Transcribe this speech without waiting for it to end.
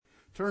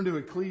Turn to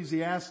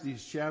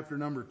Ecclesiastes chapter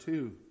number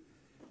 2.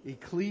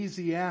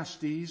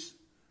 Ecclesiastes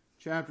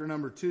chapter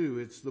number 2.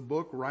 It's the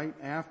book right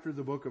after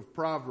the book of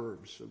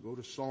Proverbs. So go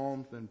to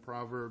Psalms, then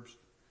Proverbs.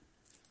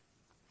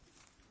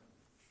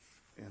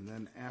 And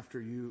then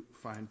after you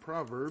find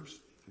Proverbs,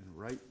 and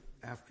right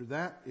after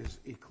that is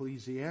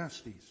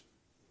Ecclesiastes.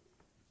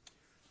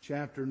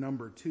 Chapter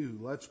number 2.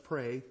 Let's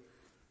pray.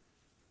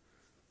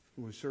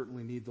 We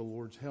certainly need the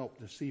Lord's help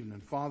this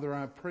evening. Father,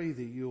 I pray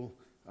that you'll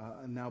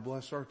now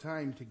bless our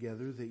time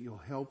together, that you'll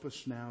help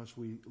us now as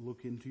we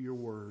look into your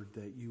word,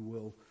 that you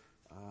will,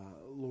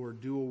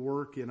 Lord, do a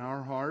work in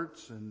our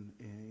hearts and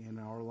in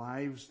our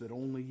lives that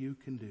only you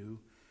can do.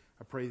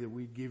 I pray that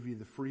we give you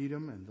the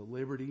freedom and the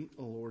liberty,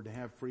 Lord, to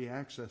have free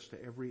access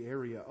to every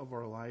area of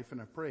our life.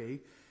 And I pray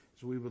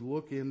as we would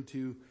look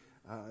into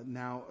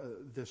now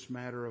this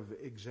matter of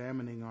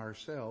examining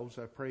ourselves,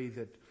 I pray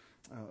that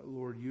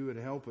Lord, you would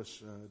help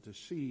us to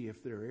see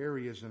if there are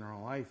areas in our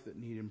life that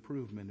need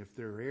improvement, if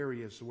there are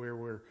areas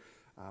where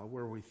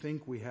we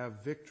think we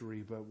have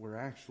victory, but we're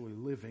actually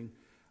living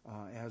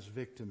as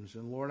victims.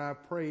 And Lord, I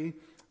pray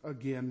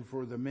again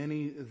for the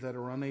many that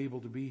are unable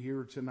to be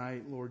here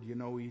tonight. Lord, you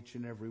know each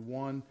and every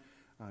one.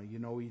 You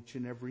know each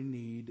and every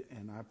need,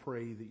 and I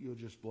pray that you'll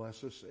just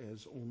bless us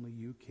as only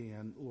you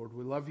can. Lord,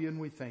 we love you and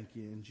we thank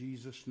you. In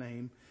Jesus'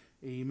 name,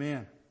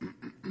 amen.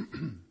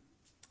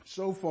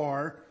 So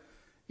far,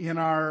 in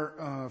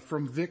our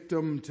From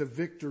Victim to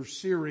Victor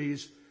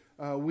series,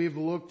 we've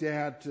looked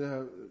at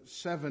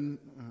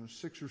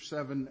 6 or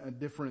 7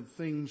 different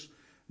things.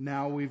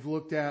 Now we've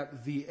looked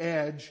at the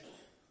edge.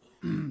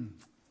 I'm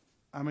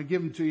going to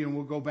give them to you and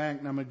we'll go back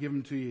and I'm going to give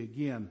them to you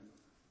again.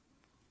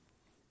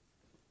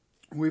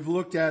 We've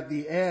looked at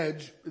the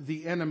edge,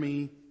 the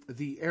enemy,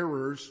 the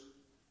errors,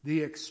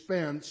 the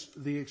expense,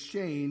 the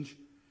exchange,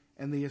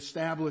 and the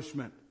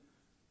establishment.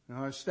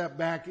 Now I step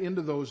back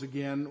into those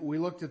again. We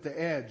looked at the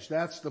edge.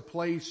 That's the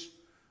place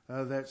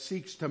that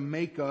seeks to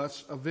make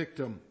us a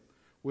victim.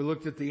 We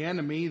looked at the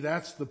enemy.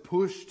 That's the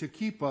push to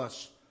keep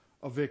us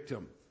a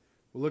victim.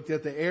 We looked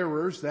at the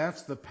errors.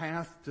 That's the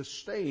path to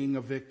staying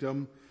a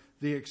victim.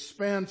 The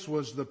expense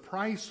was the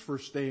price for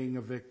staying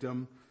a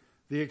victim.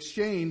 The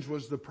exchange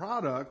was the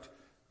product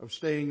of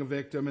staying a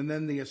victim. And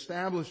then the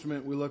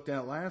establishment we looked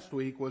at last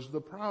week was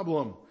the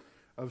problem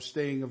of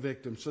staying a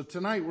victim. So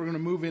tonight we're going to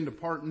move into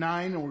part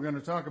 9 and we're going to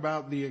talk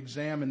about the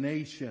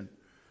examination.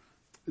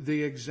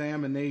 The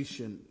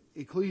examination.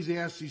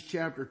 Ecclesiastes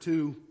chapter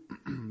 2.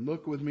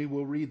 Look with me.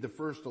 We'll read the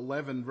first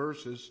 11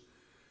 verses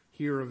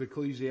here of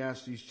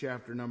Ecclesiastes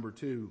chapter number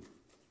 2.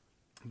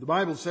 The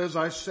Bible says,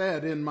 I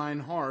said in mine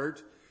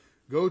heart,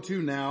 go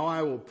to now,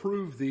 I will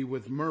prove thee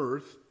with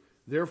mirth.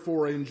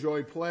 Therefore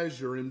enjoy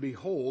pleasure, and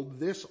behold,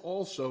 this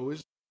also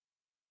is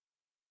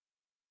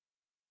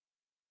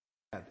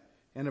bad.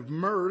 And of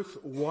mirth,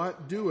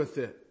 what doeth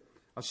it?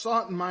 I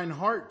sought in mine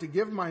heart to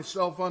give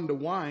myself unto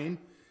wine,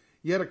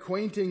 yet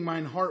acquainting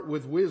mine heart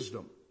with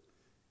wisdom,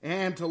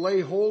 and to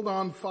lay hold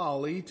on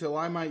folly, till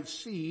I might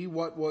see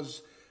what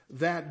was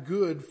that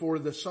good for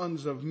the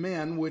sons of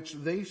men, which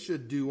they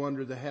should do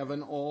under the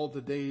heaven all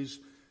the days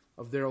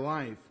of their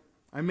life.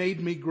 I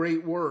made me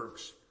great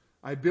works.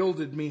 I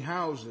builded me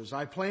houses.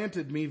 I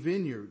planted me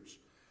vineyards.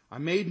 I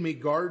made me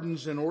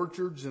gardens and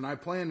orchards, and I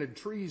planted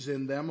trees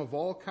in them of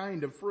all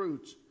kind of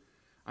fruits.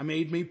 I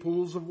made me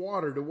pools of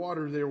water to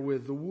water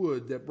therewith the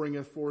wood that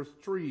bringeth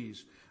forth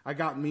trees. I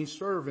got me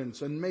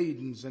servants and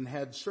maidens, and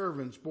had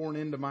servants born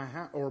in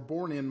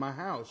my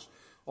house.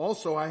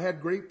 Also I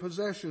had great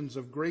possessions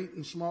of great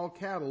and small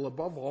cattle,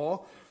 above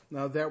all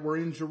that were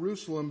in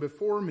Jerusalem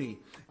before me.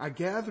 I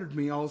gathered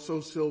me also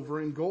silver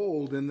and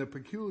gold, and the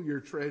peculiar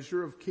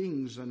treasure of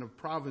kings and of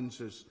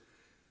provinces.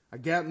 I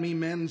gat me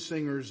men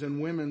singers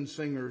and women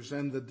singers,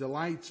 and the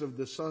delights of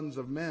the sons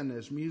of men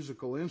as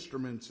musical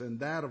instruments, and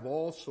that of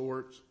all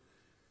sorts.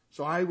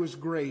 So I was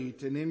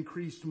great, and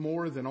increased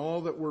more than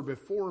all that were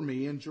before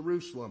me in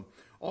Jerusalem.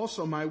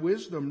 Also my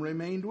wisdom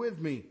remained with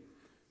me.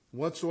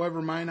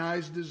 Whatsoever mine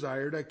eyes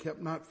desired, I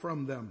kept not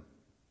from them.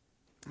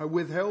 I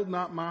withheld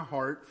not my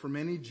heart from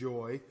any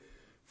joy,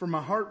 for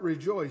my heart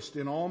rejoiced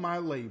in all my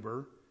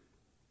labor,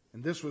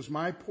 and this was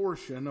my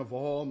portion of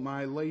all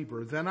my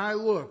labor. Then I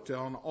looked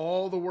on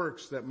all the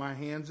works that my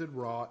hands had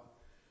wrought,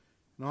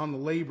 and on the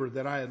labor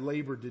that I had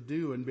labored to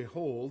do, and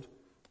behold,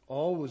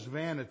 all was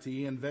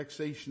vanity and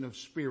vexation of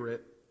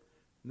spirit,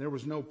 and there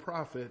was no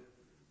profit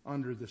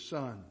under the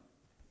sun.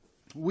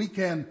 We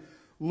can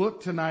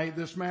look tonight,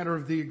 this matter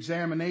of the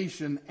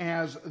examination,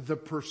 as the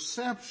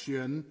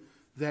perception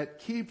that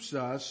keeps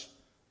us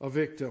a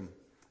victim.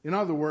 In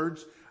other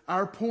words,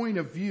 our point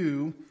of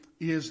view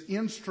is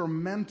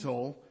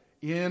instrumental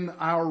in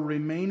our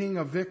remaining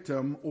a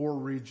victim or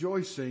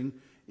rejoicing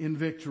in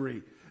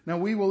victory. Now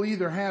we will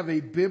either have a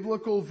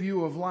biblical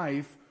view of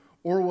life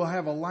or we'll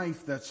have a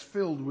life that's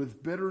filled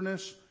with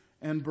bitterness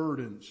and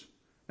burdens.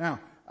 Now,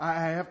 I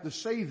have to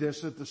say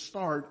this at the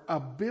start. A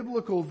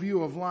biblical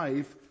view of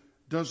life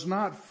does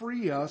not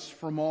free us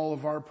from all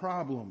of our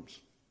problems.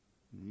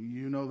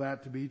 You know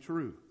that to be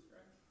true.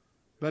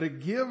 But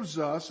it gives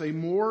us a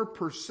more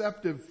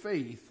perceptive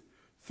faith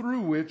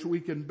through which we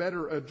can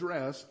better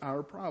address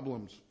our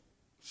problems.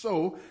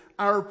 So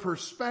our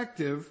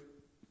perspective,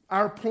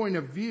 our point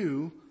of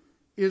view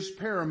is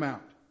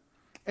paramount.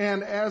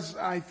 And as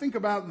I think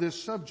about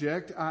this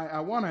subject, I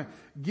want to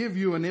give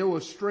you an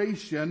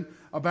illustration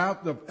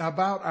about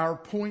our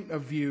point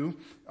of view.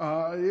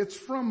 It's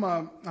from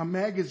a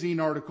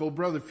magazine article.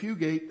 Brother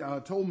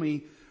Fugate told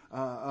me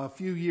a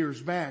few years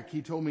back.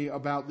 He told me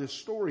about this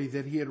story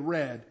that he had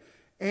read.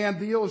 And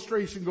the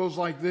illustration goes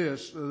like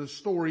this, the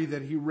story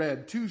that he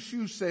read. 2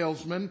 shoe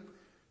salesmen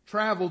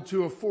traveled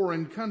to a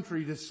foreign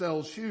country to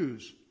sell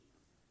shoes.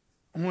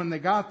 And when they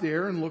got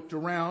there and looked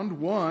around,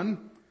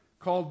 one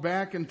called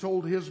back and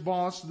told his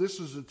boss, "This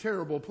is a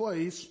terrible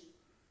place,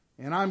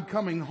 and I'm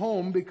coming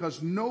home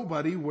because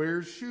nobody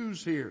wears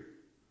shoes here."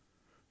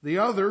 The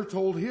other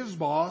told his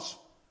boss,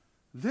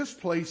 "This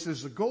place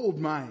is a gold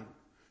mine.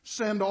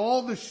 Send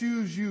all the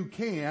shoes you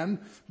can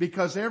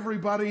because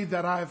everybody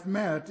that I've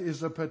met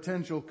is a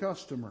potential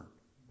customer."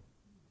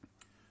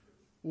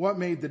 What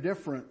made the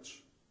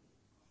difference?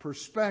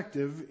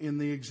 Perspective in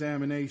the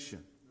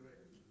examination.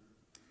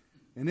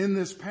 And in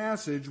this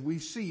passage, we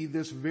see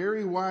this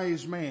very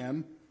wise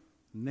man,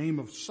 name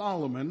of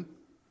Solomon,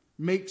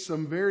 make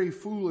some very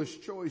foolish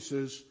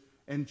choices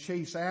and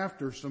chase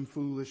after some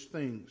foolish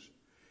things.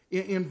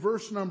 In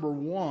verse number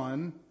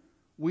 1,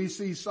 we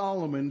see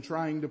Solomon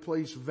trying to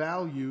place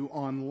value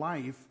on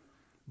life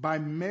by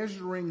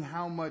measuring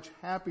how much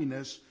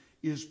happiness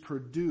is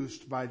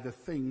produced by the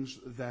things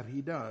that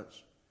he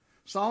does.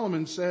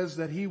 Solomon says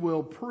that he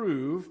will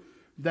prove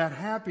that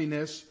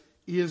happiness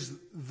is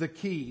the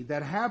key,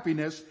 that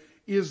happiness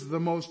is the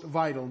most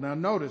vital. Now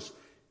notice,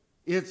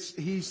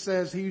 he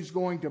says he's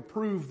going to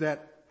prove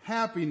that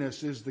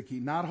happiness is the key,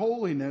 not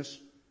holiness,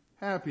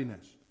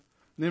 happiness.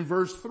 And in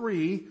verse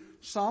 3,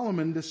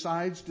 Solomon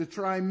decides to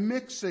try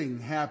mixing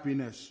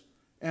happiness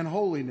and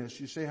holiness.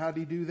 You say, how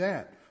do you do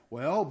that?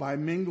 Well, by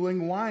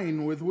mingling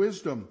wine with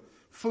wisdom,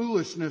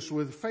 foolishness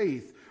with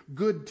faith,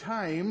 good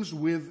times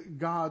with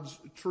God's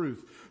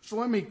truth. So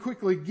let me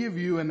quickly give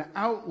you an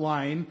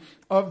outline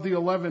of the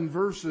 11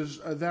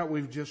 verses that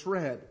we've just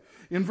read.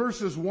 In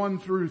verses 1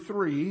 through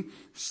 3,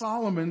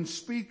 Solomon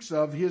speaks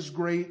of his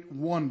great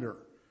wonder.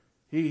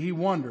 He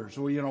wonders,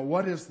 well,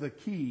 what is the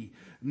key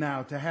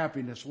now to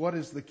happiness? What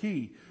is the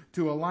key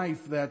to a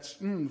life that's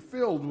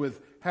filled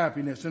with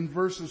happiness? In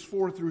verses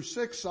 4 through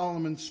 6,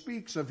 Solomon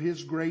speaks of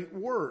his great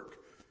work.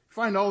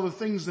 Find all the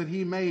things that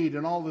he made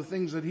and all the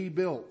things that he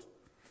built.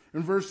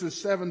 In verses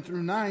 7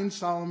 through 9,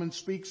 Solomon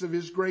speaks of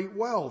his great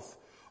wealth,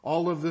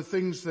 all of the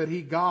things that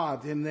he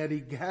got and that he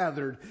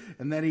gathered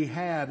and that he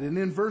had. And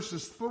in verse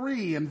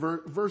 3 and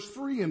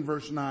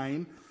verse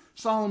 9,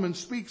 Solomon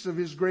speaks of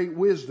his great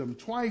wisdom.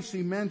 Twice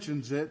he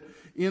mentions it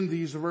in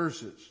these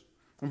verses.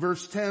 In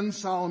verse 10,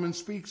 Solomon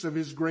speaks of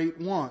his great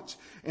wants.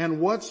 And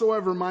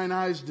whatsoever mine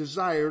eyes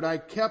desired, I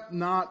kept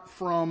not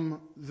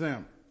from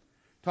them.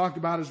 Talked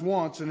about his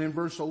wants. And in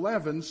verse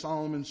 11,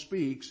 Solomon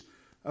speaks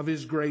of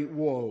his great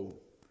woe.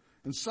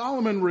 And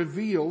Solomon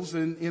reveals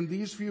in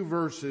these few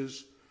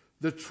verses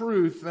the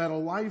truth that a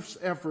life's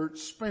effort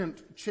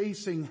spent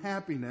chasing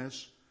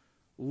happiness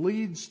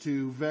leads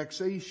to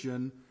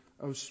vexation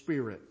of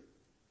spirit.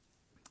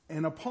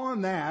 And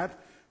upon that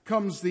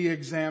comes the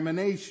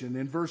examination.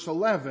 In verse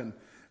 11,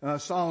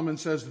 Solomon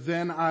says,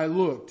 "Then I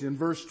looked." In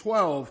verse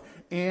 12,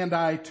 "And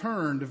I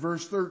turned."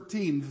 Verse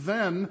 13,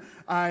 "Then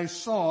I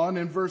saw." And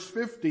in verse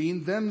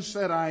 15, "Then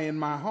said I in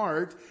my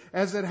heart,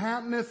 as it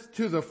happeneth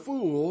to the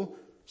fool,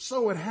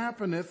 so it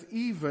happeneth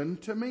even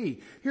to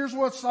me." Here's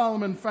what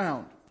Solomon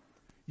found.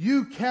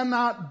 You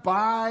cannot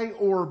buy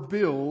or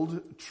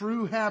build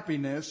true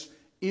happiness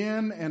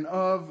in and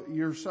of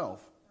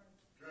yourself.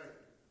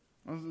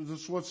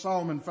 That's what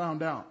Solomon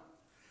found out.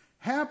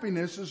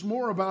 Happiness is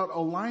more about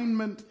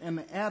alignment and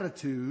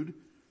attitude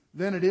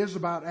than it is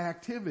about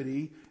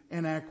activity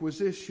and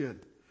acquisition.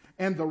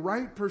 And the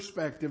right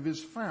perspective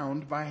is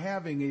found by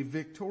having a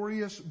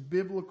victorious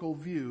biblical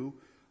view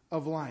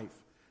of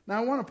life.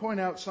 Now I want to point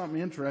out something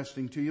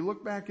interesting to you.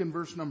 Look back in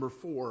verse number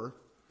 4.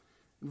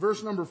 In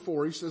verse number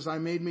 4, he says, "I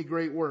made me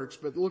great works."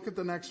 But look at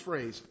the next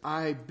phrase.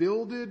 "I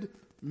builded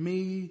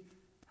me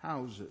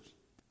houses."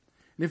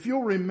 And if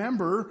you'll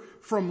remember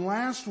from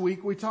last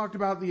week, we talked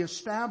about the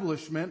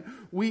establishment.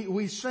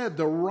 We said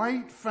the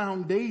right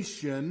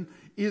foundation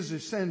is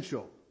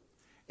essential.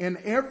 And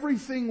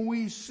everything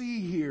we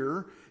see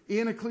here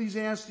in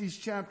Ecclesiastes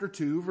chapter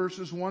 2,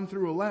 verses 1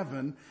 through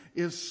 11,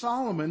 is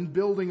Solomon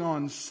building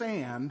on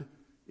sand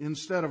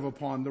instead of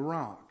upon the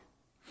rock.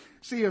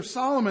 See, if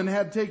Solomon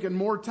had taken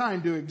more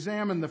time to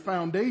examine the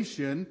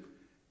foundation,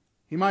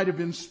 he might have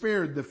been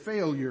spared the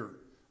failure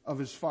of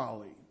his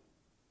folly.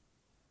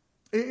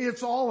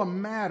 It's all a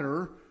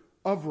matter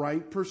of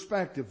right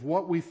perspective.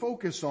 What we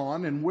focus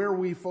on and where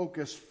we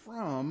focus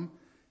from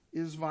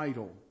is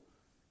vital.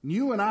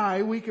 You and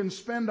I, we can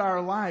spend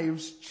our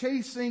lives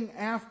chasing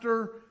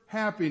after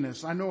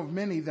happiness. I know of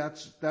many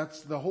that's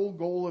the whole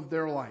goal of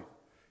their life,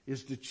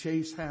 is to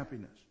chase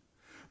happiness.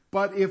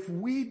 But if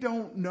we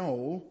don't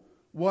know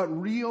what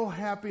real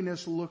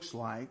happiness looks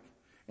like,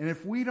 And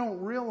if we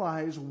don't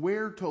realize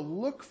where to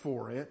look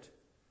for it,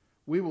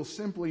 we will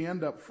simply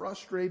end up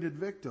frustrated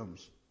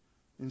victims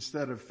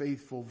instead of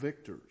faithful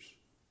victors.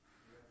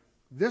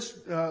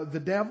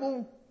 The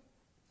devil,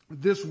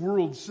 this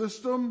world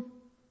system,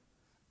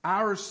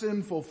 our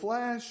sinful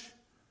flesh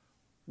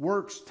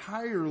works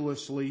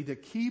tirelessly to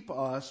keep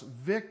us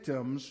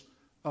victims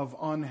of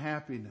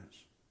unhappiness.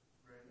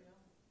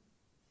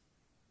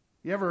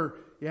 You've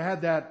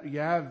had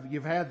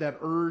that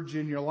urge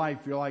in your life.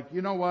 You're like,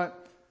 you know what?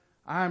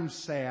 I'm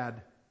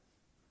sad.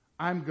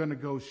 I'm going to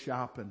go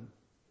shopping.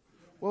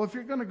 Well, if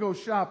you're going to go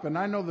shopping,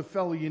 I know the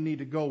fellow you need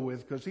to go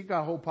with because he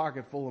got a whole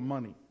pocket full of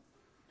money.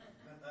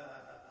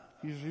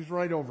 He's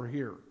right over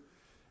here.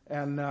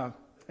 And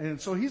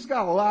so he's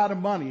got a lot of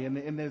money and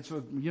it's,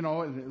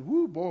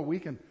 whoo, boy, we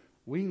can,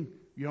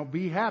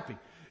 be happy.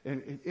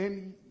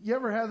 And you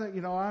ever have that,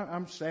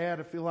 I'm sad.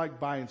 I feel like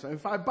buying something.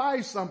 If I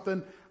buy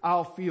something,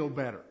 I'll feel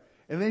better.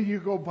 And then you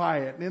go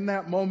buy it. And in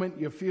that moment,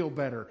 you feel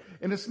better.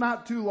 And it's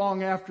not too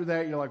long after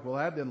that, you're like, well,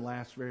 that didn't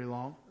last very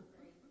long.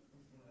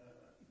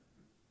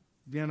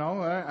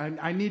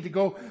 I need to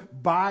go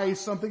buy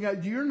something.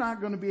 You're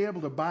not going to be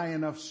able to buy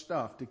enough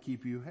stuff to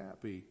keep you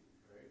happy.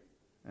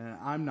 And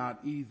I'm not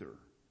either.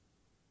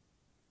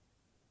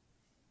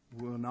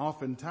 And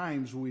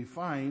oftentimes we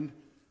find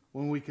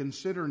when we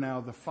consider now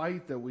the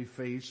fight that we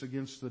face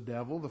against the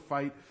devil, the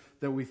fight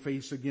that we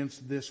face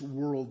against this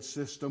world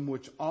system,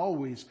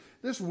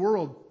 this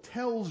world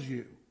tells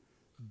you,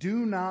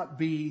 do not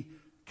be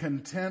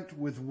content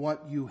with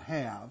what you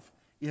have.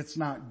 It's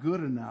not good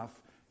enough.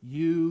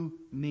 You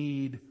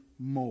need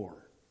more.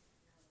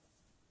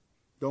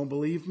 Don't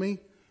believe me?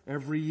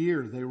 Every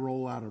year they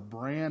roll out a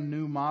brand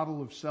new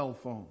model of cell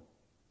phone.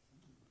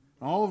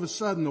 All of a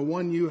sudden the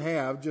one you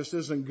have just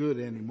isn't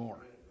good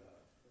anymore.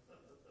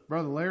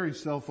 Brother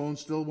Larry's cell phone's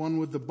still one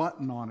with the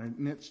button on it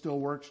and it still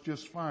works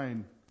just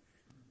fine.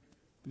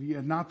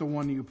 Not the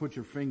one you put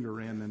your finger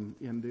in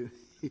and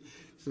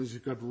says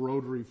you've got the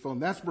rotary phone.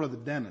 That's Brother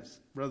Dennis.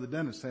 Brother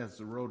Dennis has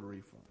the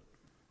rotary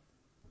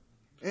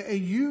phone. And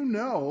you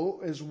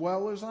know as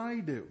well as I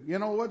do. You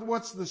know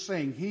what's the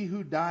saying? He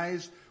who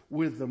dies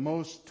with the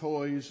most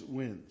toys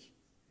wins.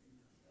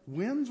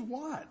 Wins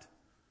what?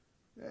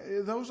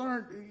 Those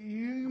aren't,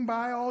 you can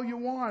buy all you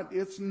want.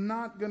 It's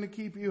not going to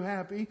keep you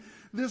happy.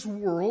 This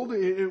world,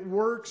 it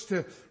works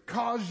to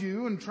cause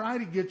you and try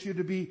to get you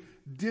to be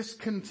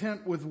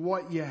discontent with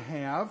what you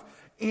have.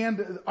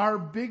 And our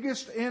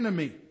biggest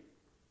enemy,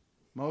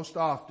 most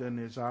often,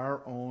 is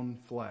our own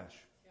flesh.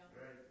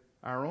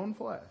 Our own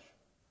flesh.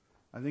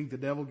 I think the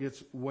devil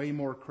gets way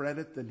more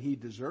credit than he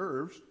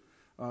deserves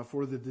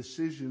for the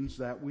decisions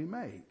that we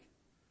make.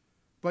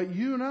 But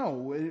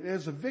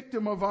as a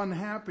victim of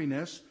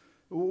unhappiness,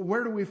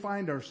 where do we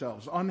find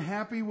ourselves?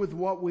 Unhappy with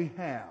what we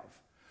have.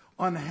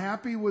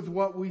 Unhappy with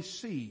what we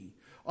see.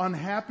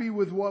 Unhappy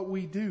with what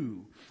we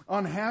do.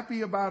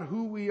 Unhappy about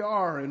who we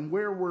are and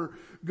where we're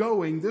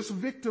going. This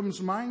victim's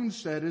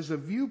mindset is a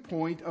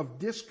viewpoint of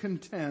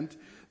discontent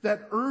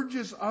that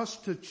urges us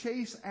to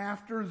chase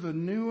after the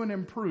new and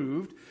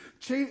improved.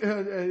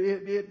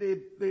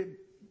 It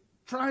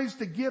tries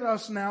to get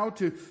us now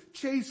to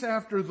chase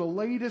after the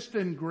latest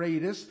and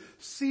greatest,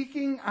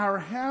 seeking our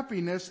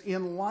happiness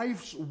in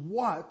life's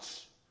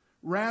what's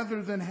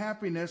rather than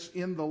happiness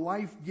in the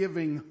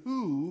life-giving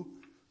who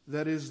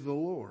that is the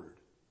Lord.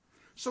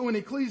 So in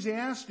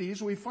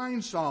Ecclesiastes, we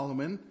find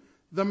Solomon,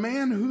 the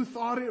man who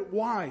thought it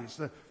wise,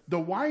 the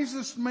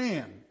wisest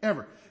man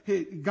ever.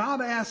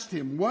 God asked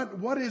him,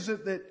 what is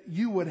it that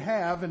you would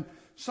have? And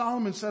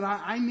Solomon said,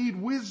 I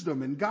need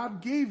wisdom. And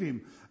God gave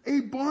him a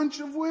bunch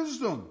of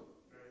wisdom.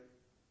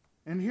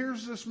 And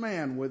here's this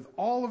man with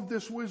all of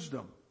this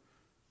wisdom,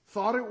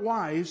 thought it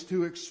wise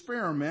to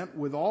experiment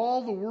with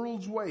all the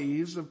world's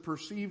ways of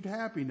perceived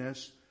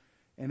happiness.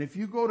 And if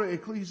you go to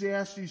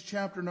Ecclesiastes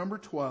chapter number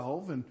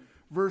 12 and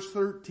verse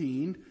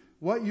 13,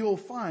 what you'll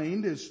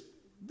find is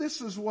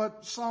this is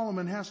what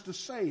Solomon has to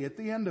say at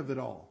the end of it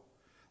all.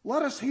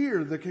 Let us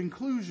hear the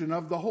conclusion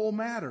of the whole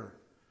matter.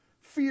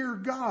 Fear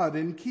God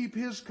and keep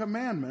His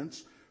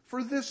commandments,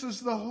 for this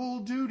is the whole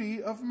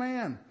duty of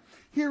man.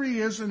 Here he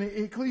is in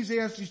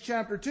Ecclesiastes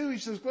chapter 2. He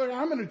says, look,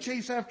 I'm going to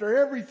chase after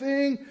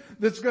everything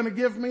that's going to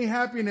give me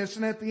happiness.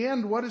 And at the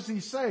end, what does he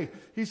say?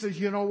 He says,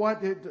 you know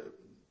what?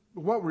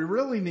 What we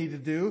really need to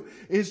do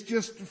is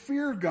just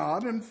fear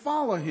God and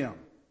follow Him.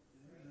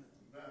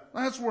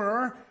 That's where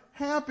our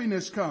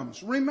happiness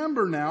comes.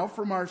 Remember now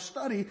from our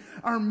study,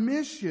 our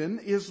mission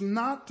is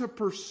not to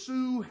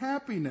pursue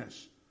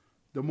happiness.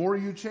 The more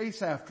you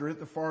chase after it,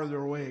 the farther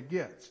away it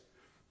gets.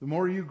 The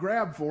more you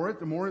grab for it,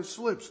 the more it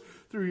slips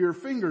through your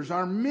fingers.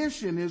 Our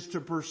mission is to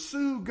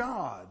pursue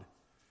God.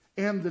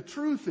 And the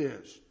truth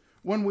is,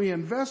 when we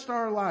invest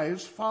our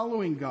lives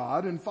following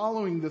God and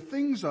following the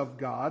things of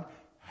God,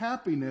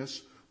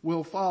 happiness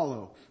will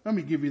follow. Let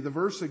me give you the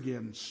verse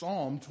again.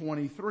 Psalm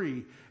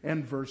 23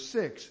 and verse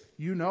 6.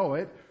 You know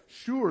it.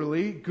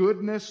 Surely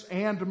goodness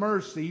and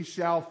mercy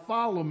shall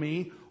follow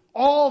me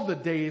all the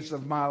days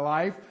of my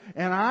life,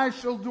 and I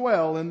shall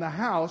dwell in the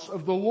house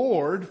of the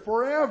Lord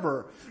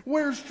forever.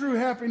 Where's true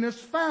happiness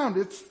found?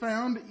 It's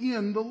found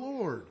in the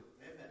Lord.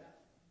 Amen.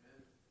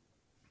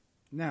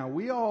 Now,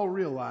 we all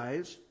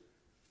realize,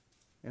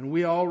 and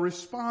we all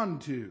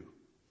respond to,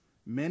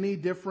 many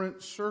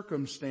different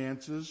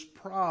circumstances,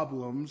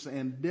 problems,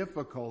 and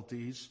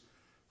difficulties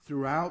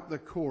throughout the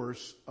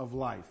course of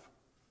life.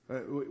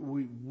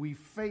 We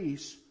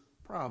face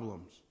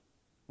problems.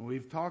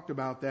 We've talked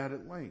about that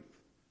at length.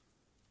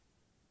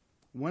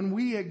 When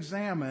we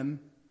examine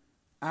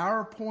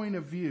our point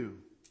of view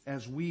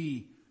as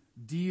we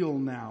deal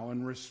now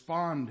and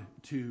respond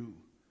to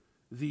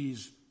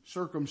these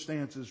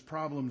circumstances,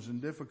 problems,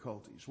 and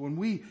difficulties, when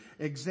we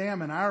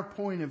examine our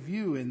point of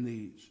view in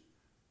these,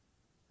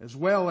 as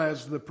well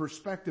as the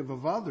perspective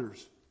of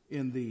others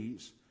in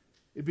these,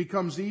 it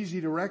becomes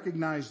easy to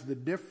recognize the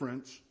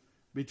difference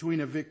between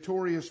a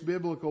victorious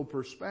biblical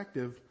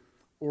perspective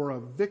or a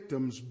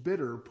victim's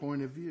bitter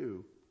point of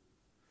view.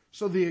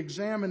 So the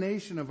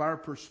examination of our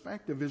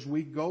perspective as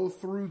we go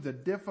through the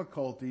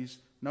difficulties,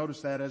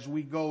 notice that as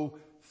we go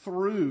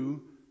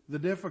through the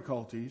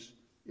difficulties,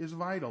 is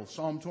vital.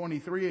 Psalm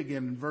 23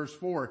 again in verse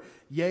 4,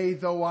 yea,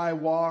 though I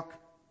walk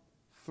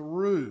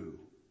through,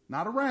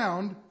 not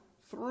around,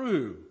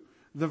 through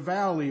the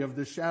valley of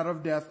the shadow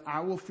of death,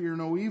 I will fear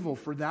no evil,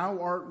 for thou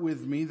art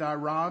with me, thy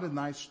rod and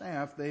thy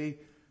staff, they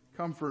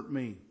comfort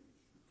me.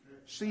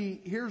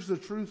 See, here's the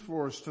truth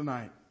for us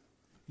tonight.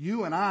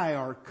 You and I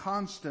are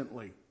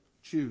constantly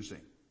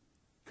choosing.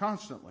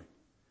 Constantly.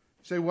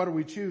 Say, what are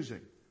we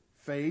choosing?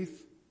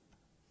 Faith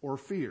or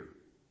fear?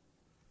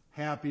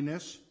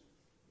 Happiness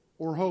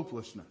or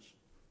hopelessness?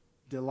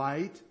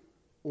 Delight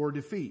or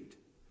defeat?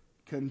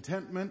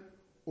 Contentment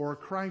or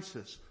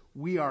crisis?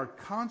 We are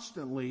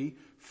constantly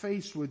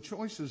faced with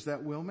choices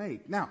that we'll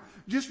make. Now,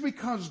 just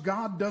because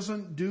God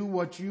doesn't do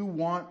what you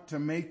want to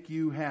make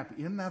you happy,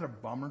 isn't that a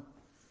bummer?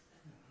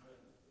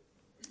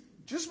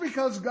 Just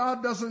because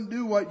God doesn't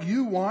do what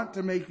you want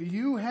to make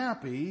you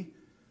happy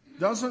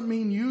doesn't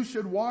mean you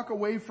should walk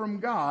away from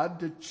God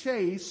to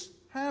chase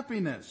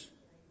happiness.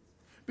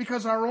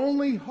 Because our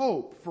only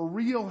hope for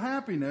real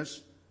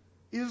happiness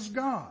is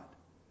God.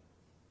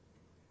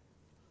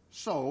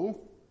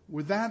 So,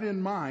 with that in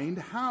mind,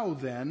 how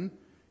then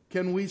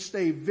can we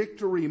stay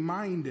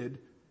victory-minded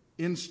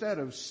instead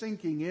of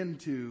sinking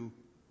into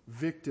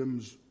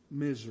victim's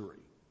misery?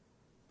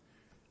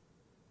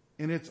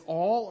 And it's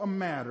all a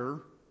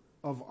matter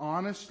of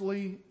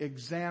honestly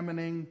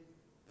examining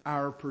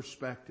our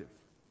perspective.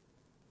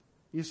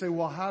 You say,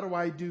 well, how do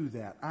I do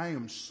that? I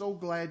am so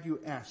glad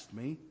you asked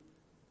me.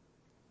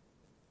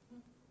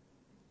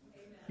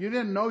 You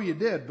didn't know you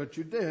did, but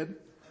you did.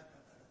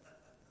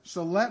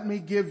 So let me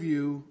give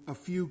you a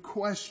few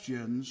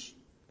questions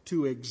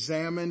to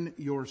examine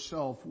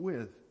yourself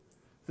with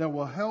that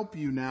will help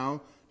you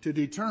now to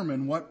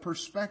determine what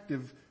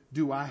perspective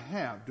do I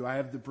have. Do I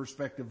have the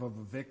perspective of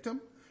a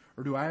victim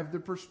or do I have the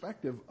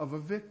perspective of a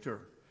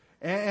victor?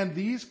 And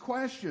these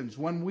questions,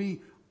 when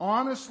we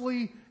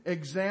honestly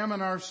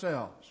examine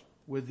ourselves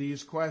with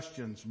these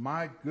questions,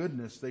 my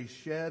goodness, they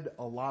shed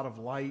a lot of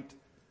light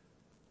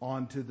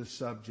onto the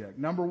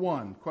subject.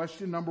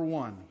 Question number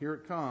one, here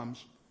it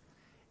comes.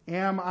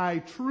 Am I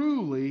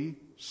truly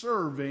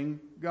serving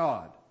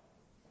God?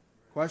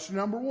 Question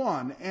number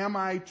one, am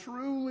I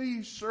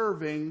truly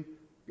serving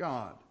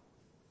God?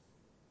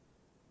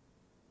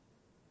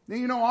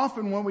 Now,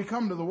 often when we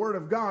come to the Word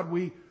of God,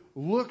 we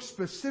look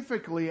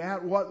specifically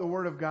at what the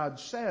Word of God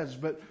says,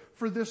 but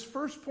for this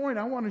first point,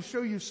 I want to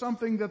show you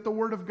something that the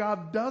Word of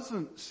God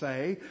doesn't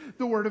say,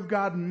 the Word of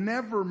God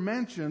never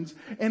mentions,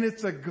 and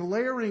it's a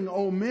glaring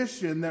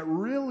omission that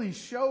really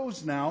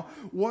shows now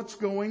what's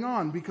going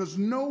on, because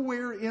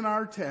nowhere in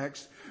our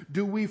text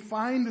do we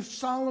find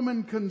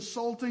Solomon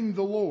consulting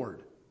the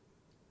Lord.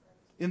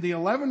 In the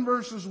 11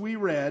 verses we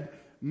read,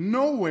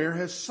 nowhere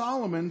has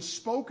Solomon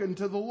spoken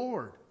to the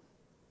Lord.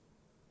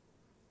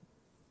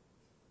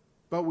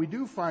 But we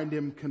do find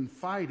him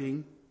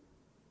confiding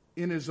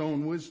in his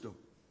own wisdom.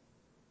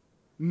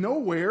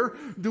 Nowhere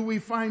do we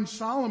find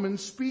Solomon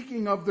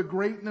speaking of the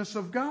greatness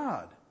of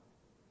God.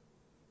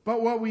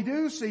 But what we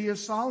do see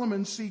is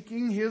Solomon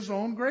seeking his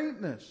own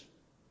greatness.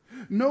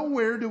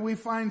 Nowhere do we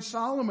find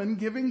Solomon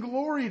giving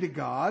glory to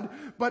God,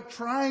 but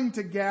trying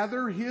to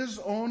gather his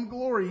own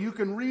glory. You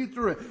can read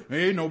through it.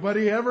 Hey,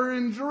 nobody ever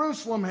in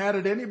Jerusalem had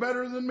it any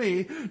better than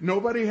me.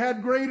 Nobody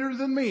had greater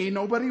than me.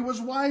 Nobody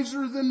was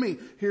wiser than me.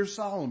 Here's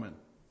Solomon.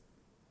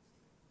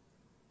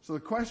 So the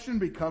question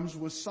becomes,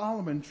 was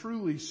Solomon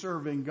truly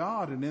serving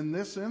God? And in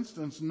this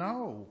instance,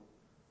 no.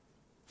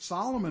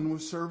 Solomon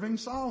was serving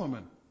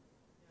Solomon.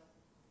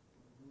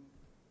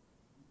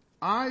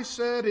 I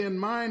said in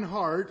mine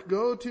heart,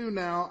 go to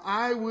now,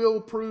 I will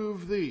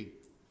prove thee.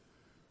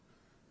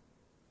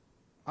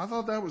 I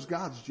thought that was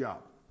God's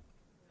job,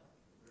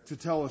 to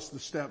tell us the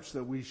steps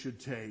that we should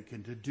take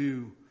and to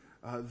do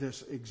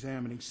this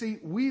examining. See,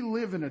 we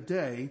live in a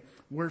day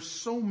where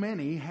so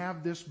many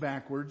have this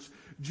backwards,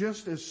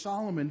 just as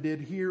Solomon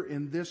did here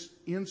in this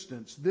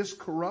instance. This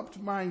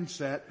corrupt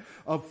mindset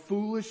of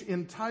foolish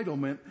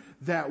entitlement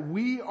that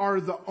we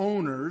are the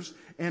owners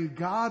and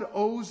God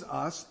owes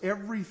us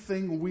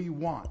everything we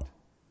want.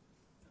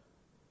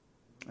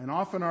 And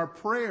often our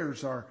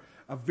prayers are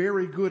a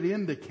very good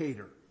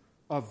indicator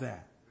of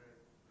that.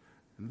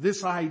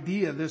 This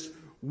idea, this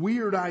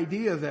weird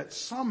idea that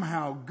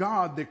somehow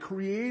God, the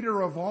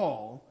creator of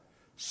all,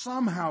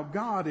 somehow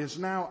God is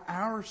now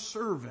our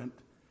servant,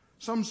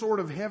 some sort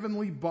of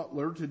heavenly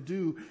butler to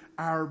do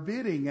our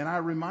bidding. And I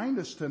remind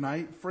us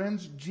tonight,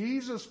 friends,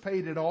 Jesus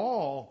paid it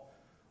all.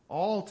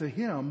 All to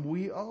Him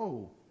we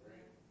owe.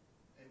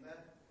 Amen.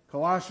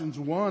 Colossians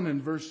 1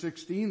 and verse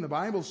 16, the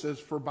Bible says,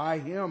 "For by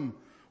Him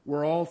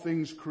were all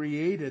things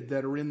created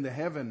that are in the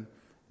heaven,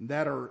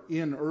 that are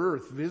in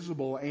earth,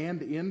 visible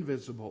and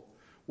invisible.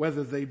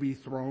 Whether they be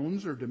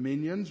thrones or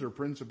dominions or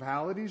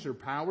principalities or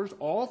powers,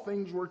 all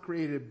things were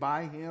created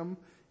by Him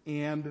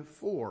and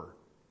for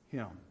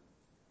Him."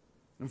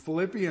 In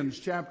Philippians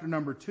chapter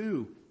number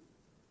 2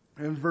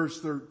 and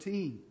verse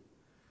 13,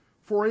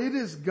 "For it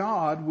is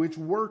God which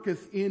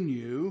worketh in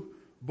you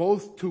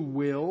both to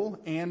will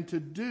and to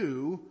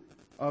do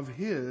of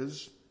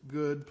His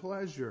good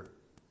pleasure."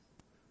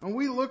 And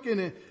we look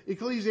in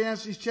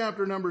Ecclesiastes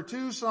chapter number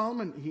 2,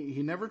 Solomon,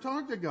 he never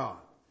talked to God.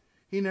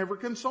 He never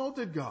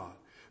consulted God.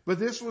 But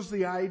this was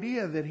the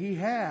idea that he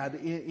had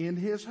in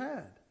his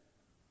head.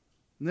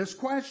 And this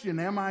question,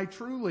 am I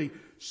truly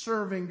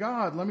serving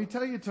God? Let me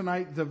tell you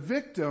tonight, the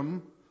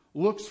victim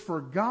looks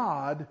for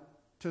God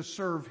to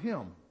serve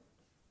him.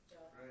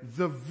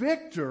 The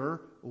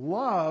victor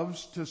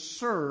loves to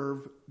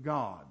serve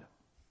God.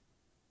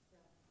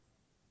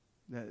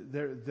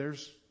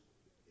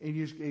 And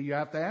you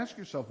have to ask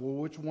yourself,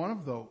 well, which one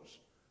of those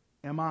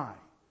am I?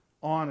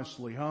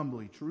 Honestly,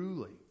 humbly,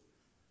 truly.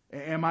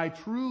 Am I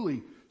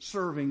truly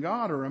serving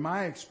God, or am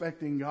I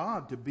expecting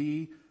God to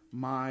be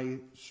my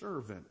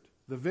servant?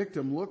 The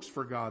victim looks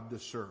for God to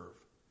serve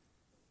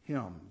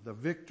him. The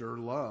victor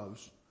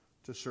loves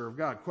to serve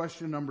God.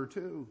 Question number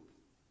 2.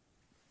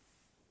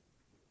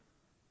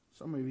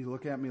 Some of you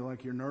look at me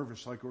like you're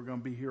nervous, like we're going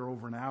to be here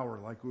over an hour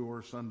like we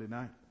were Sunday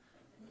night.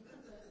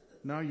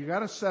 No, you got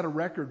to set a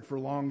record for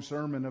long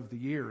sermon of the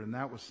year, and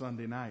that was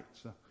Sunday night.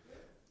 So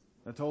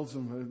I told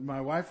some,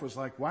 my wife was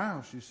like,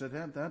 "Wow," she said,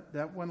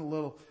 that went a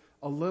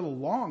little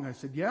long. I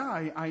said,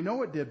 "Yeah, I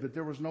know it did, but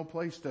there was no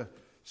place to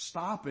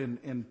stop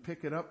and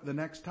pick it up the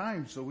next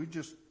time, so we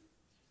just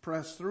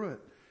pressed through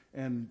it."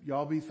 And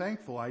y'all be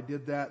thankful I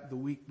did that the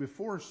week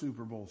before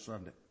Super Bowl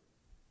Sunday.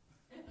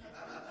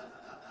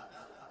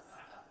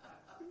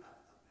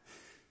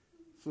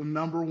 So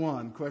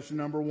question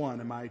number one,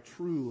 am I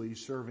truly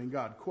serving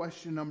God?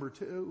 Question number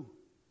 2,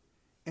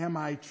 am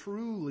I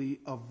truly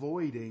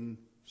avoiding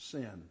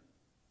sin?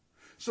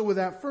 So with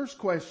that first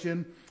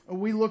question,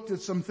 we looked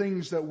at some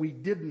things that we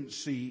didn't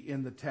see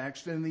in the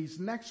text. And these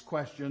next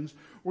questions,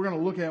 we're going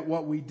to look at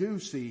what we do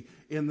see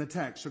in the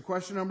text. So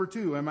question number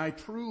 2, am I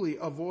truly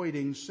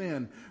avoiding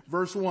sin?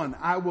 Verse 1,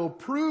 "I will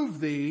prove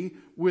thee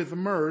with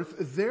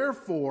mirth,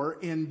 therefore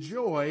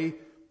enjoy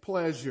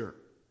pleasure."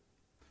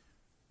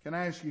 Can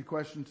I ask you a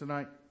question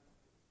tonight?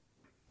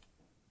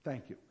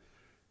 Thank you.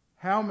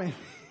 How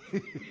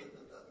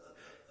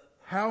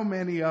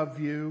many of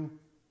you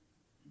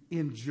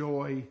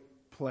enjoy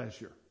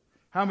pleasure?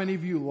 How many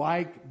of you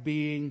like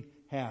being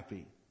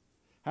happy?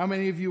 How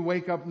many of you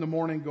wake up in the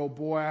morning and go,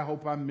 "Boy, I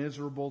hope I'm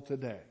miserable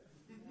today"?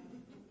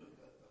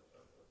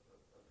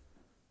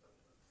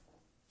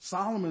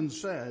 Solomon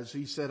says,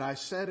 he said, "I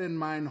said in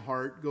mine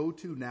heart, go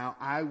to now,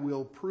 I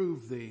will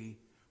prove thee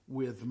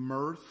with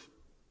mirth.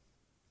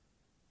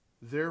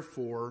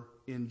 Therefore,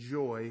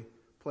 enjoy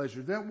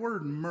pleasure." That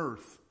word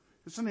mirth,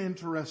 it's an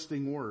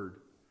interesting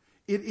word.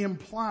 It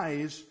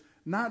implies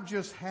not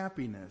just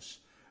happiness,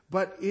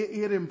 but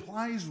it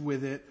implies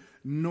with it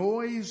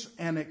noise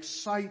and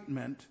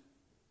excitement.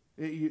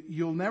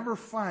 You'll never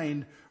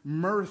find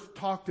mirth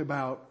talked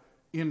about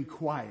in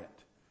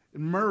quiet.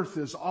 Mirth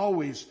is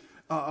always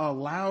a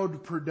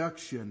loud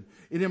production.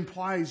 It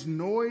implies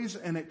noise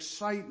and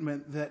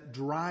excitement that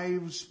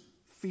drives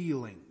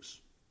feelings.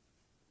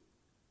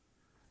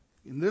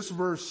 In this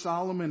verse,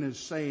 Solomon is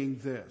saying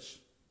this: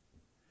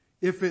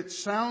 if it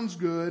sounds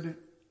good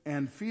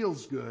and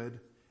feels good,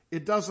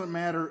 it doesn't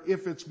matter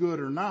if it's good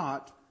or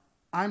not,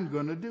 I'm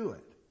going to do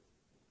it.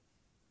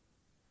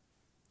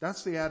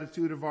 That's the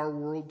attitude of our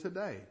world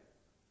today.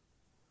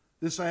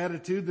 This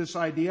attitude, this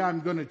idea,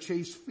 I'm going to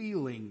chase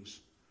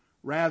feelings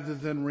rather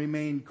than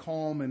remain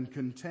calm and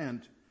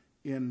content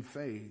in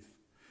faith.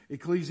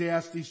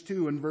 Ecclesiastes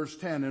 2 and verse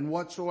 10, "And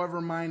whatsoever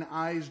mine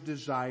eyes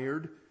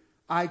desired,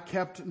 I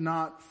kept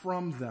not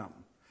from them.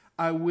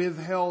 I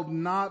withheld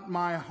not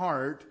my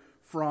heart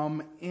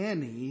from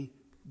any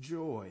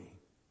joy."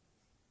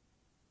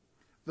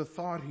 The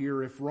thought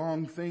here, if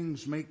wrong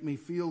things make me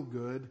feel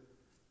good,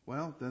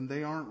 well, then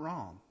they aren't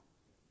wrong.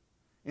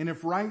 And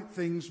if right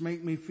things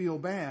make me feel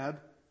bad,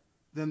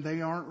 then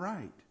they aren't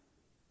right.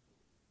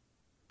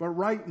 But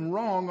right and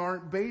wrong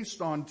aren't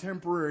based on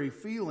temporary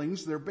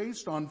feelings. They're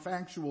based on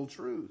factual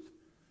truth.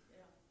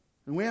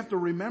 And we have to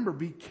remember,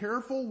 be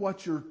careful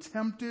what you're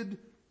tempted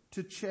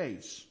to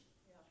chase.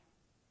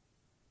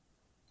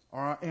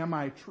 Or am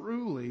I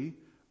truly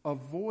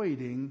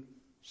avoiding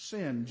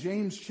sin?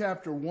 James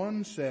chapter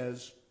 1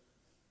 says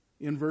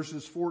in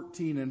verses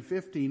 14 and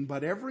 15,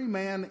 but every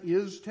man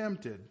is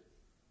tempted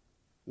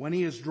when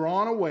he is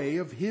drawn away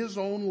of his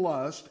own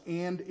lust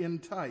and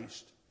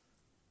enticed.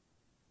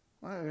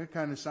 Well, it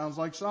kind of sounds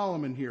like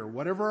Solomon here.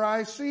 Whatever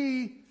I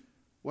see,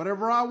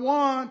 whatever I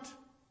want,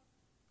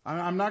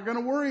 I'm not going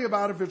to worry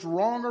about if it's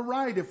wrong or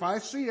right. If I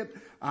see it,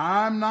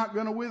 I'm not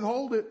going to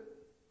withhold it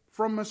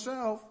from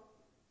myself.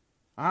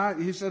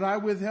 He said, I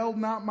withheld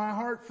not my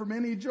heart from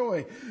any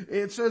joy.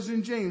 It says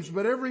in James,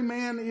 but every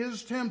man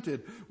is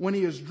tempted when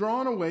he is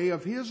drawn away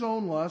of his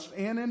own lust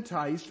and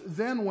enticed.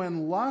 Then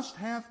when lust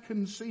hath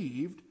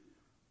conceived,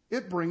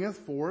 it bringeth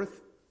forth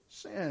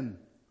sin.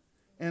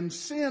 And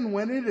sin,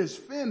 when it is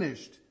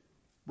finished,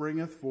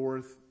 bringeth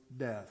forth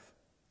death.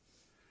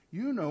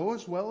 You know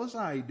as well as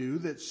I do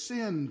that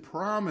sin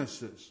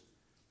promises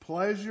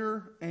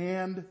pleasure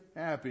and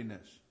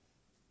happiness.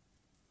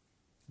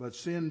 But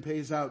sin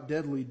pays out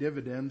deadly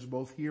dividends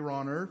both here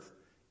on earth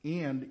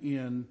and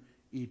in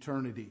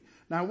eternity.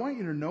 Now I want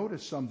you to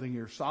notice something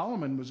here.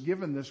 Solomon was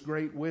given this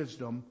great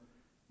wisdom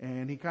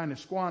and he kind of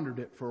squandered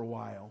it for a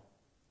while.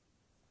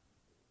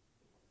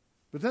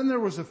 But then there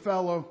was a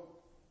fellow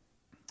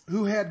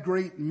who had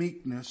great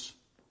meekness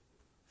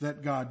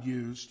that God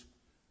used.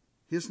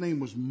 His name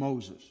was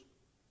Moses.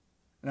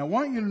 And I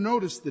want you to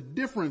notice the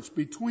difference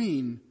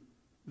between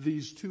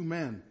these two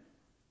men.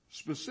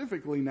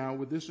 Specifically now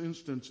with this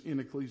instance in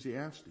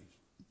Ecclesiastes.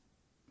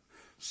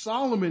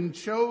 Solomon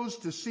chose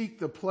to seek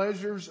the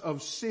pleasures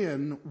of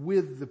sin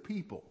with the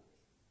people.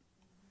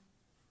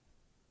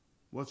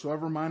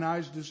 Whatsoever mine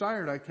eyes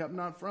desired, I kept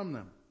not from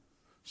them.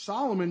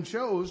 Solomon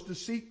chose to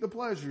seek the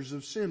pleasures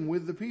of sin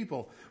with the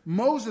people.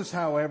 Moses,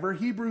 however,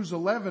 Hebrews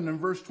 11 and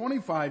verse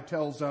 25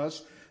 tells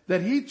us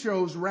that he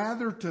chose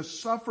rather to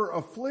suffer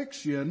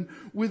affliction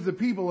with the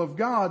people of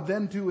God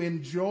than to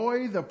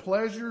enjoy the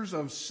pleasures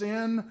of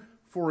sin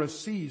for a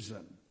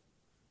season.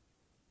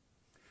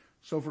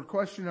 So for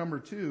question number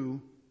 2,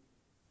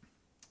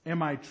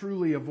 am I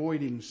truly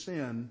avoiding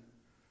sin?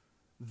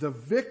 The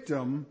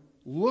victim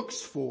looks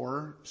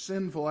for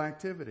sinful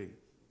activity.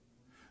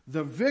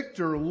 The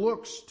victor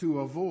looks to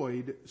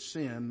avoid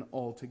sin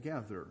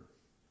altogether.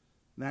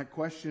 That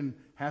question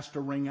has to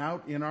ring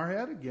out in our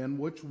head again.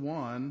 Which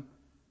one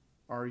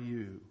are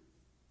you?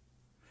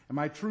 Am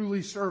I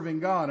truly serving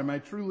God? Am I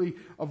truly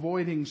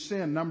avoiding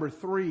sin? Number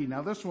 3.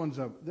 Now this one's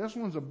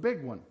a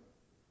big one.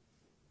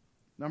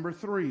 Number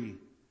 3.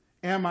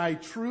 Am I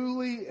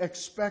truly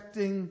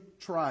expecting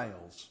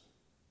trials?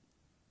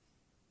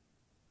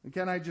 And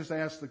can I just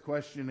ask the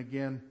question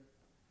again?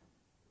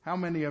 How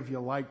many of you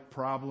like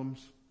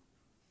problems?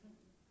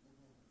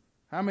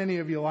 How many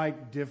of you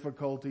like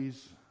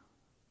difficulties?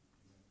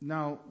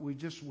 No, we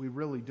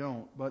really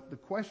don't. But the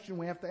question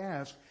we have to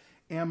ask,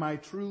 am I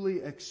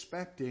truly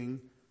expecting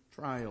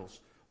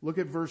trials? Look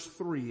at verse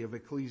 3 of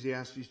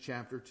Ecclesiastes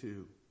chapter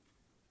 2.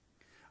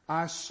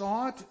 I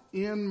sought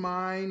in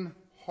mine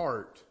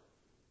heart.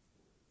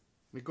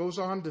 It goes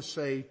on to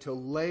say to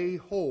lay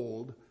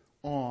hold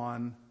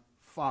on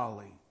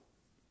folly.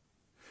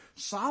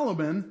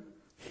 Solomon,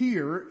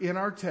 here in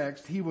our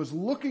text, he was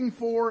looking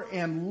for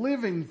and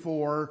living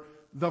for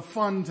the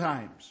fun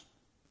times.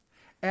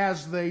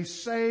 As they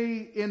say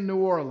in New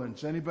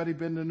Orleans. Anybody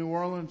been to New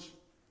Orleans?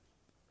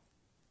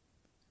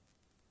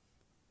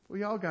 Well,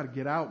 y'all got to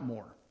get out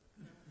more.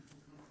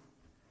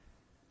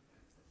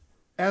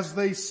 As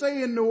they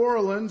say in New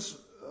Orleans,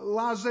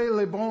 laissez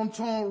le bon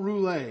temps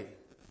rouler.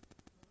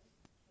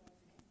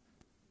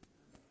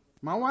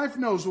 My wife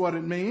knows what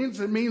it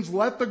means. It means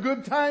let the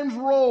good times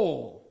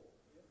roll.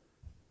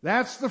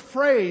 That's the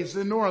phrase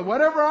in New Orleans.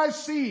 Whatever I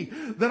see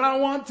that I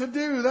want to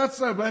do,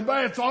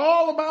 it's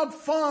all about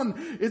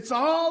fun. It's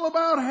all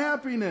about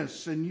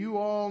happiness. And you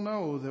all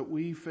know that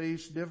we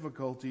face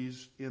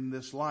difficulties in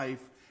this life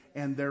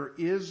and there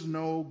is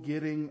no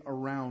getting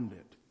around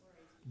it.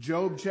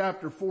 Job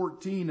chapter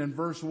 14 and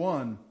verse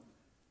 1.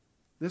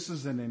 This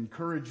is an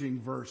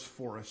encouraging verse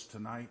for us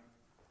tonight.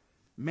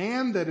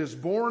 Man that is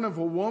born of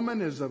a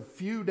woman is of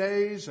few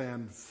days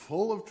and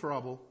full of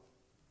trouble.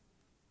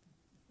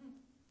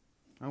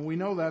 And we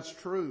know that's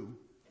true.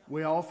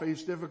 We all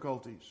face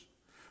difficulties.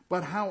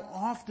 But how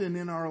often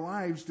in our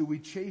lives do we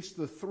chase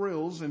the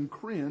thrills and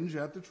cringe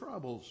at the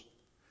troubles?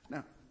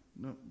 Now,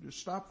 no, just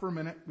stop for a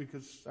minute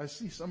because I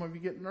see some of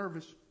you getting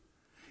nervous.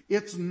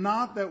 It's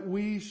not that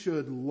we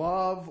should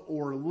love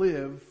or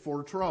live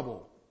for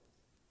trouble.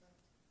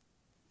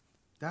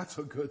 That's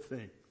a good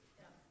thing.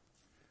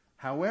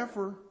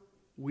 However,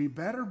 we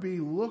better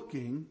be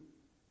looking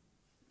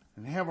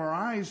and have our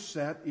eyes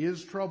set,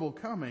 is trouble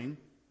coming?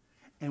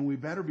 And we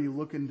better be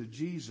looking to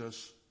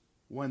Jesus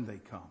when they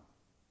come.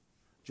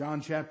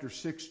 John chapter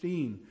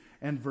 16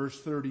 and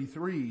verse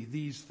 33,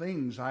 these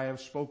things I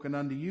have spoken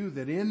unto you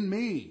that in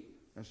me,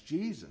 that's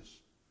Jesus,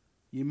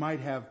 ye might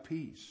have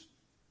peace.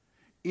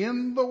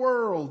 In the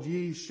world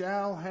ye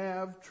shall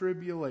have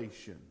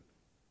tribulation.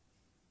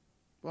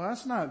 Well,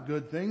 that's not a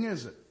good thing,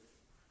 is it?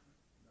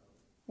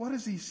 What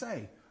does he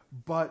say?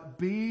 But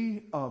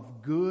be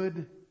of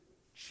good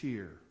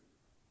cheer.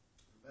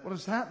 What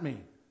does that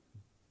mean?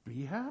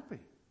 Be happy.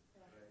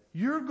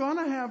 You're going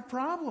to have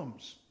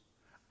problems.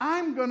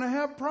 I'm going to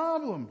have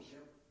problems.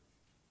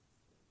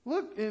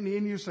 Look, and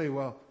you say,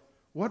 well,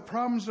 what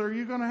problems are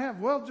you going to have?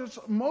 Well,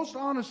 just most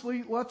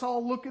honestly, let's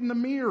all look in the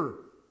mirror.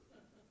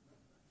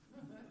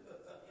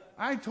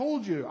 I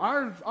told you,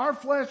 our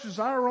flesh is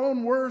our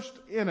own worst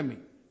enemy.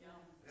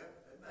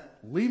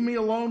 Leave me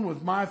alone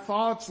with my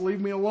thoughts,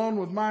 leave me alone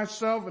with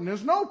myself, and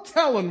there's no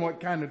telling what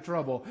kind of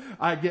trouble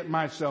I get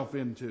myself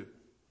into.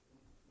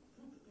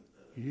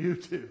 You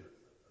too.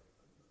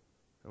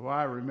 Well,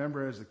 I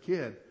remember as a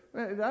kid,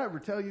 did I ever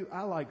tell you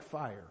I like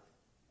fire?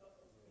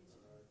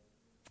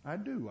 I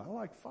do. I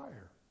like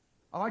fire.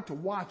 I like to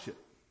watch it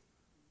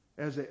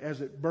as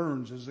it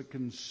burns, as it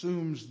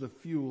consumes the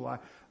fuel. I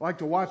like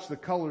to watch the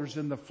colors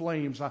in the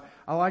flames.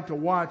 I like to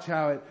watch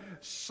how it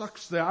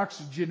sucks the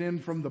oxygen in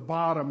from the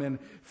bottom and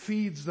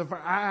feeds the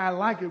fire. I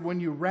like it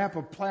when you wrap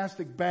a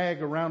plastic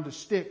bag around a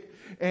stick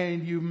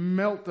and you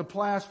melt the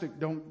plastic.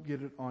 Don't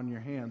get it on your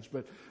hands,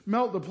 but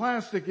melt the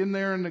plastic in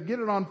there and get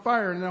it on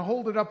fire and then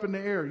hold it up in the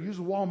air. Use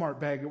a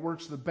Walmart bag. It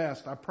works the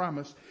best, I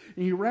promise.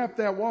 And you wrap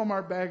that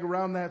Walmart bag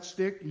around that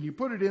stick and you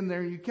put it in there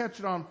and you catch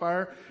it on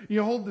fire.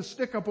 You hold the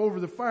stick up over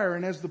the fire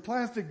and as the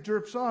plastic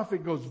drips off,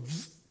 it goes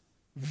vzz,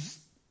 vzz,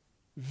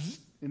 vzz,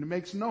 and it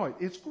makes noise.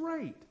 It's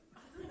great.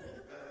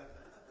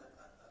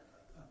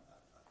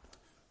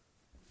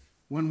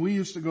 When we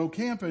used to go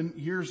camping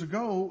years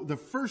ago, the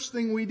first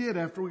thing we did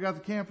after we got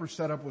the camper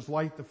set up was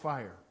light the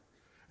fire.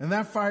 And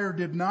that fire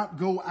did not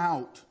go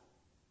out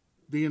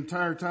the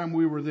entire time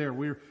we were there.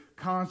 We were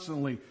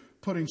constantly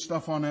putting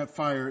stuff on that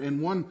fire.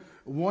 And one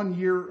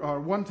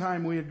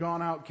time we had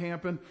gone out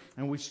camping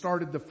and we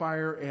started the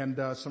fire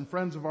and some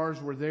friends of ours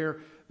were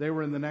there. They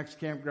were in the next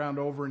campground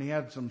over and he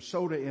had some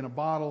soda in a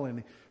bottle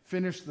and he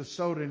finished the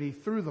soda and he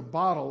threw the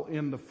bottle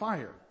in the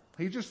fire.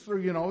 He just threw,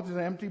 it's an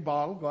empty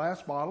bottle,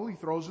 glass bottle. He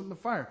throws it in the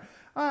fire.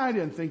 I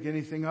didn't think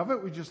anything of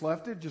it. We just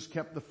left it, just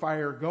kept the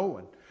fire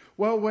going.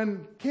 Well,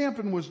 when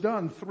camping was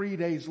done 3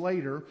 days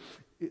later,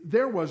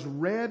 there were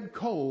red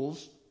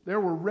coals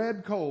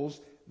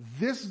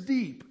this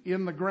deep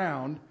in the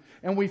ground,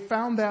 and we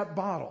found that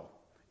bottle.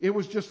 It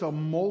was just a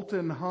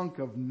molten hunk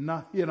of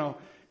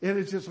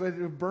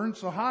it burned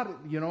so hot,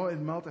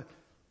 it melted.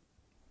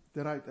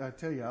 Did I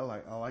tell you, I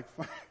like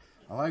fire.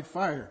 I like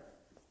fire.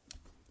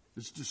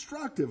 It's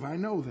destructive, I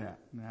know that.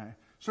 And I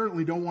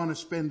certainly don't want to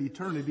spend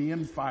eternity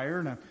in fire,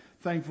 and I'm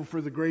thankful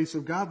for the grace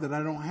of God that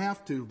I don't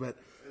have to, but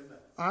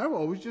I've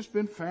always just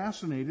been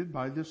fascinated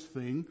by this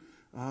thing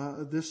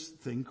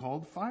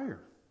called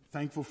fire.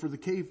 Thankful for the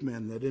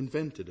cavemen that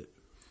invented it.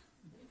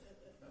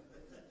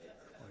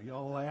 Well,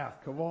 y'all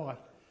laugh, come on.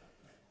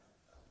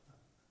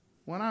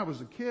 When I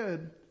was a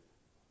kid,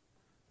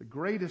 the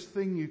greatest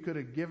thing you could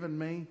have given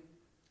me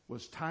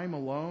was time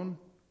alone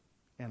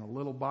and a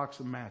little box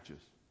of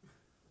matches.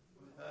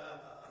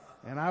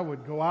 And I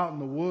would go out in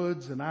the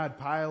woods and I'd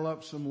pile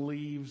up some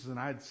leaves and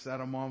I'd set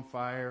them on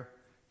fire.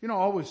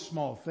 Always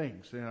small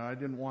things. I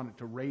didn't want it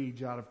to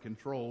rage out of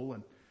control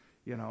and,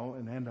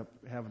 and end up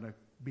having to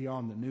be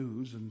on the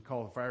news and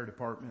call the fire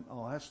department and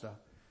all that stuff.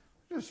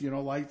 Just,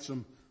 light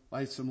some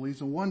leaves.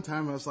 And one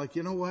time I was like,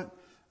 you know what?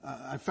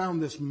 I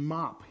found this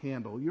mop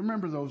handle. You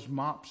remember those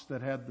mops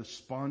that had the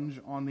sponge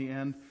on the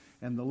end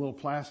and the little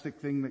plastic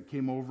thing that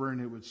came over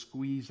and it would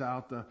squeeze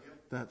out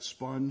that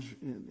sponge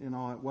and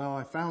all that. Well,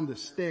 I found the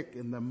stick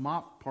and the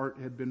mop part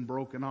had been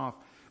broken off,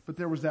 but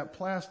there was that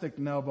plastic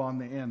nub on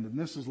the end. And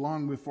this is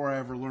long before I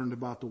ever learned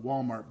about the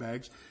Walmart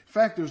bags. In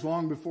fact, it was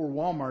long before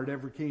Walmart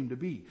ever came to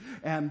be.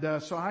 And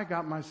so I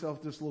got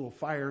myself this little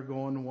fire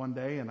going one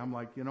day and I'm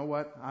like, you know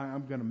what?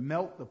 I'm going to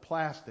melt the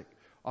plastic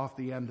off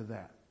the end of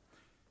that.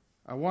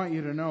 I want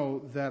you to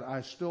know that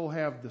I still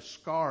have the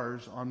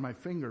scars on my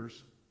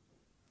fingers.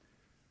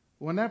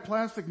 When that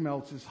plastic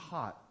melts, it's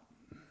hot.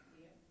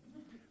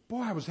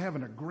 Boy, I was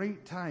having a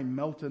great time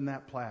melting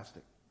that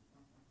plastic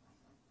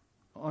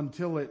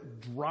until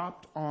it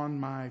dropped on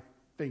my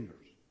fingers.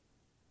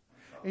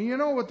 And you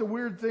know what the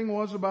weird thing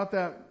was about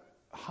that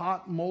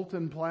hot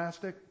molten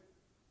plastic?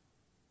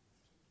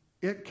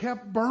 It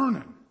kept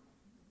burning.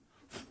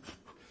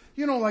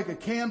 Like a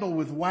candle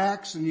with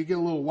wax and you get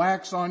a little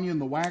wax on you and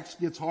the wax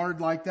gets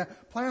hard like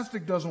that.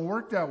 Plastic doesn't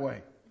work that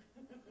way.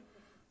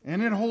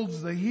 And it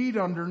holds the heat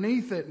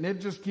underneath it and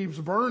it just keeps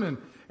burning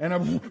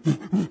and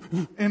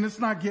it's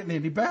not getting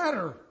any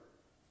better.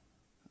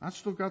 I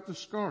still got the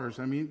scars.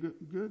 I mean,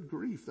 good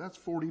grief. That's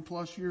 40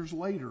 plus years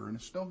later and I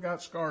still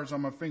got scars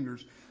on my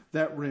fingers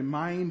that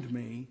remind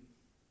me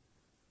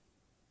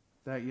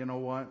that, you know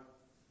what?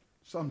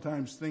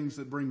 Sometimes things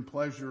that bring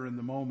pleasure in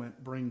the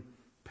moment bring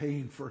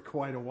pain for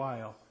quite a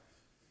while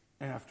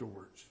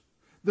afterwards.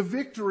 The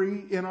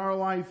victory in our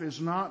life is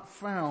not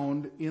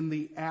found in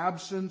the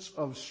absence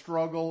of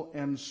struggle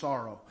and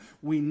sorrow.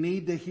 We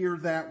need to hear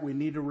that. We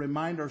need to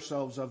remind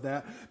ourselves of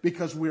that,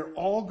 because we're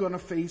all going to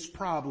face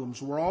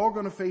problems. We're all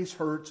going to face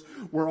hurts.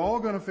 We're all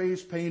going to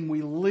face pain.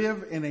 We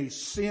live in a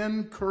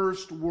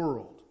sin-cursed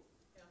world.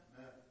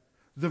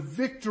 The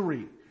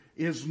victory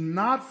is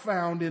not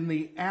found in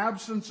the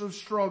absence of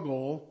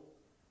struggle.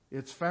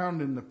 It's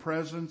found in the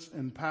presence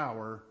and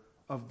power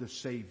of the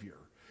Savior.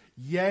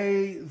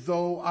 Yea,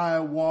 though I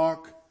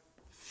walk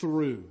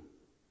through.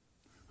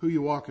 Who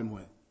you walking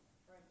with?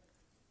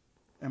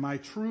 Am I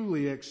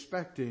truly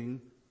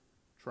expecting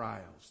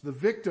trials? The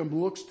victim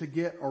looks to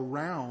get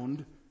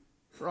around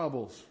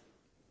troubles.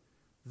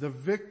 The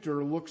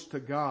victor looks to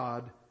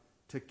God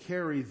to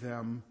carry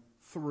them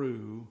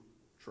through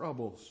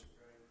troubles.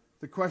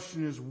 The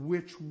question is,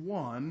 which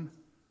one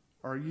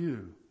are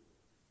you?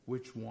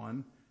 Which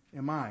one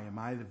am I? Am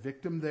I the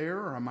victim there,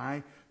 or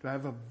do I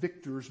have a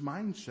victor's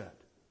mindset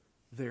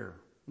there?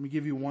 Let me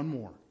give you one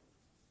more.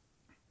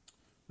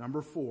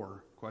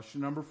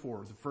 Question number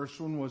 4. The first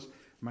one was,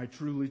 am I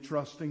truly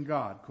trusting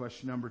God?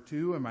 Question number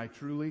 2, am I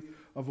truly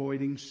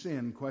avoiding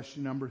sin?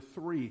 Question number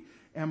 3,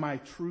 am I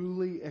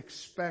truly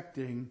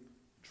expecting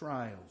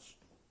trials?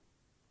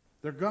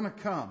 They're going to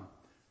come.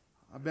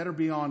 I better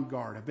be on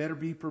guard. I better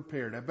be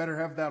prepared. I better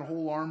have that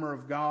whole armor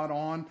of God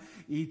on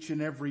each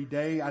and every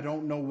day. I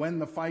don't know when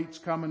the fight's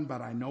coming,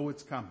 but I know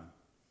it's coming.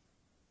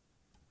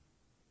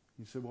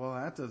 You say,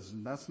 well,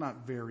 that's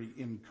not very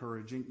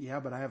encouraging. Yeah,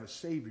 but I have a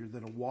Savior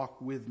that'll walk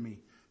with me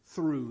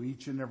through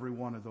each and every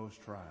one of those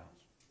trials.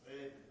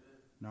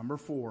 Number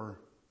 4,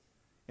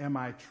 am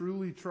I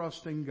truly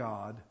trusting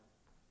God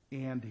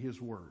and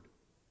His Word?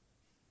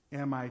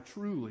 Am I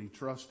truly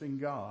trusting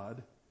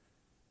God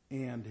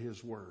and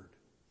His Word?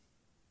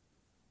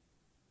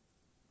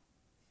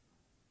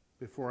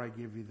 Before I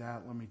give you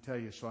that, let me tell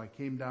you, so I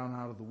came down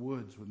out of the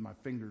woods with my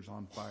fingers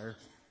on fire.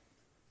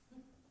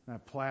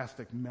 That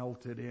plastic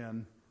melted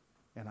in,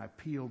 and I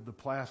peeled the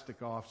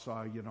plastic off,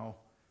 so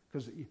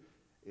because in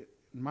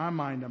my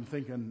mind I'm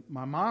thinking,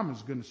 my mom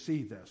is going to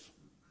see this.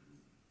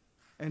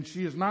 And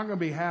she is not going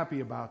to be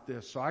happy about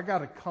this, so I got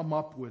to come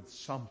up with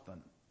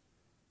something.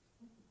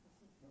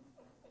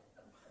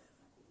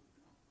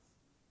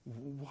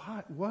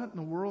 What in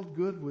the world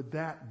good would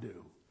that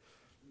do?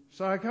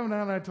 So I come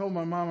down and I told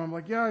my mom, I'm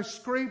like, yeah, I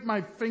scraped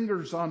my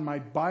fingers on my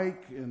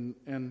bike, and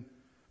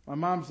my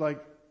mom's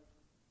like,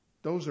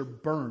 those are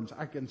burns.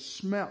 I can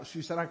smell.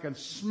 She said, I can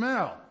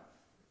smell.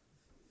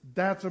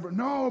 That's a burn.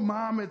 No,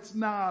 Mom, it's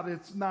not.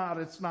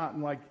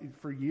 And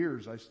for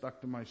years I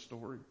stuck to my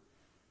story.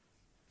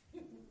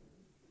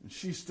 And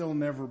she still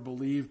never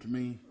believed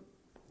me.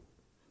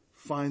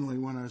 Finally,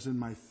 when I was in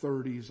my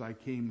 30s, I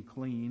came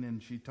clean,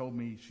 and she told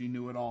me she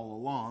knew it all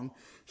along.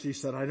 She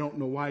said, I don't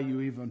know why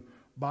you even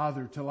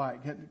bother to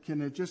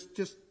can it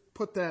just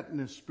put that in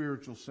a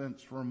spiritual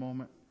sense for a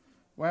moment?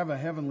 We have a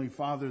Heavenly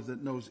Father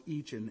that knows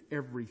each and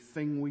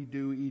everything we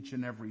do, each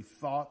and every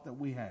thought that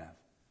we have.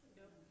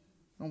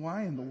 Now,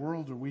 why in the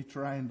world are we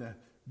trying to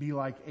be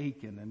like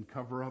Achan and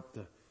cover up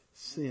the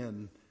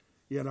sin,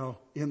 my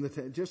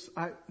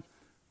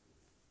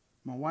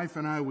wife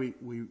and I, we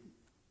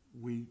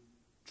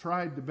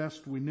tried the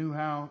best we knew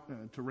how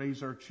to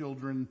raise our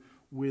children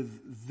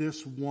with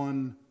this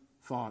one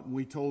thought. And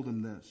we told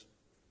them this: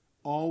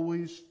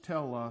 always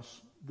tell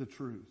us the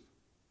truth.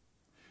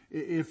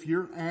 If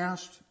you're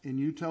asked and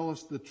you tell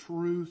us the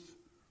truth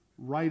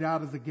right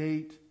out of the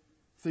gate,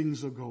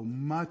 things will go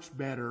much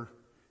better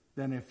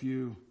than if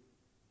you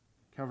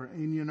cover.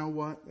 And you know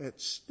what? It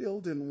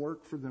still didn't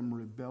work for them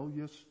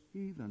rebellious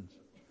heathens.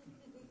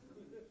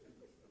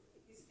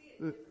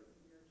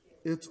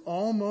 It's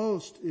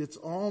almost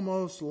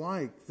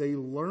like they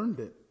learned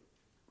it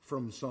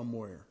from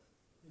somewhere.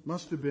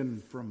 Must have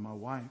been from my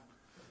wife.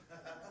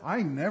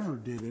 I never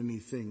did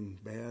anything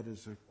bad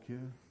as a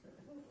kid.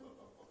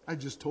 I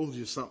just told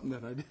you something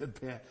that I did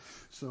bad.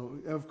 So,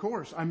 of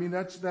course,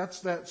 that's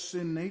that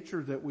sin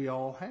nature that we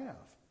all have.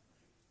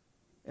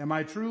 Am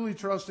I truly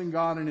trusting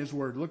God and His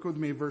Word? Look with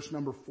me, verse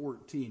number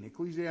 14.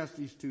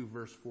 Ecclesiastes 2,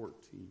 verse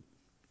 14.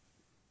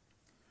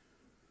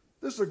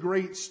 This is a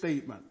great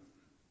statement.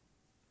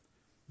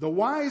 The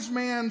wise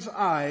man's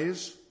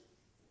eyes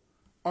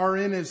are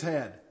in his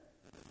head.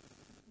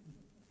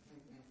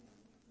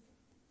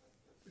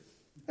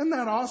 Isn't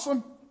that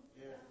awesome?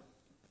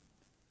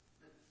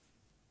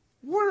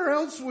 Where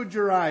else would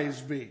your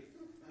eyes be?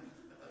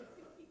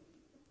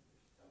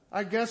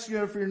 I guess,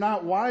 if you're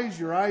not wise,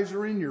 your eyes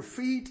are in your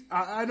feet.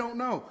 I don't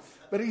know.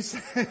 But he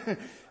said,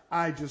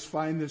 I just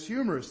find this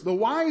humorous. The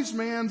wise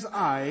man's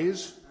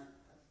eyes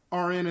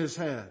are in his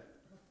head,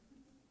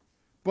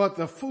 but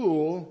the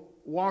fool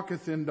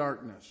walketh in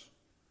darkness.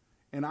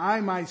 And I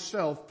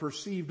myself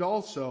perceived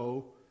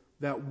also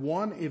that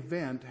one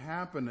event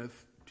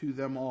happeneth to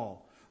them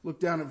all. Look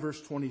down at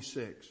verse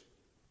 26.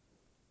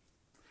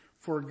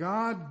 For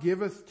God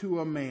giveth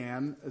to a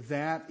man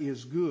that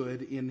is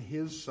good in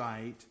his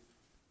sight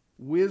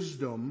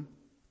wisdom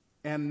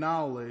and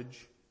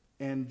knowledge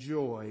and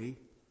joy,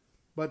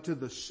 but to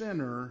the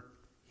sinner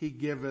he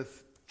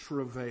giveth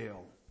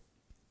travail.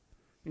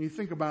 And you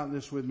think about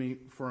this with me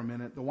for a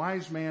minute. The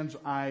wise man's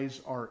eyes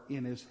are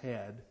in his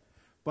head,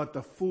 but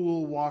the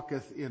fool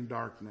walketh in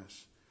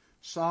darkness.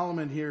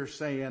 Solomon here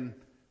saying,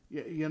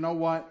 you know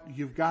what?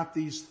 You've got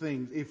these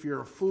things. If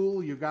you're a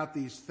fool, you've got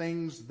these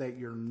things that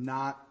you're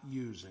not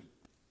using.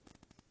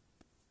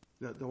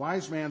 The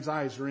wise man's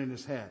eyes are in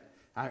his head.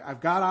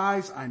 I've got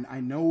eyes. I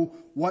know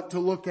what to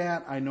look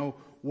at. I know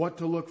what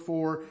to look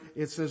for.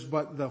 It says,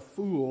 but the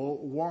fool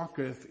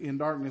walketh in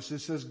darkness. It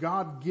says,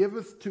 God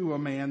giveth to a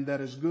man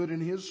that is good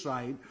in his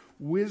sight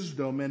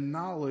wisdom and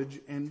knowledge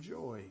and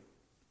joy.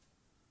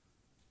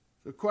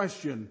 The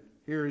question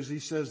here is, he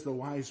says the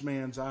wise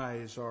man's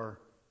eyes are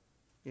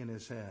in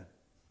his head.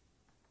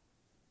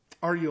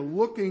 Are you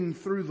looking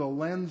through the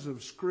lens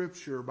of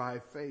Scripture by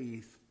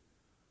faith,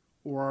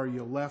 or are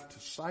you left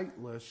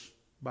sightless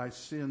by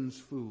sin's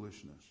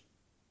foolishness?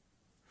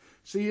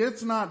 See,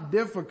 it's not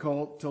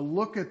difficult to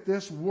look at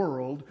this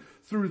world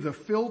through the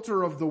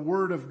filter of the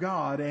Word of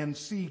God and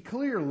see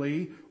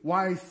clearly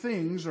why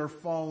things are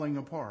falling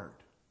apart.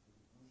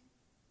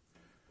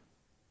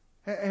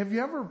 Have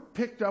you ever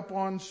picked up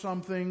on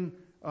something,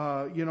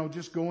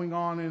 just going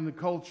on in the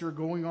culture,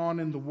 going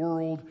on in the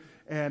world,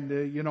 and,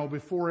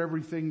 before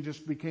everything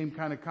just became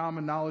kind of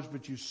common knowledge,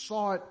 but you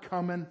saw it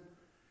coming?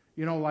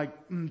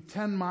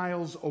 10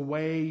 miles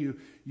away,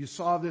 you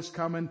saw this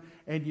coming,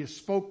 and you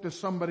spoke to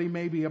somebody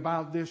maybe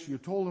about this, you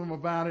told them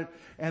about it,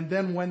 and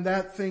then when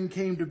that thing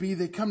came to be,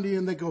 they come to you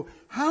and they go,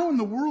 how in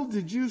the world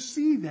did you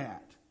see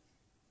that?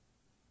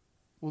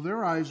 Well,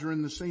 their eyes are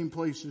in the same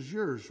place as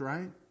yours,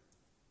 right?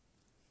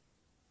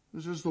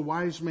 This is the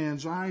wise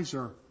man's eyes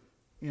are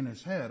in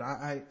his head.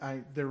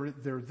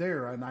 They're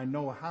there, and I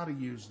know how to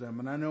use them,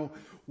 and I know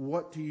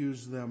what to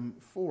use them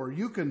for.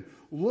 You can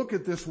look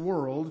at this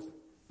world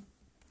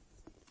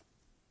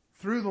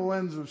through the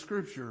lens of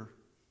Scripture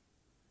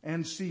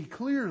and see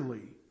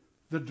clearly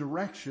the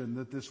direction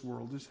that this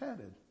world is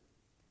headed.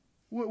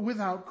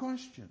 Without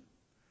question.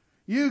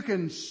 You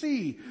can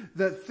see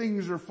that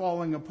things are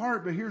falling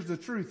apart, but here's the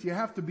truth. You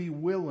have to be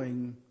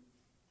willing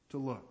to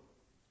look.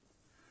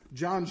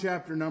 John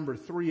chapter number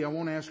 3, I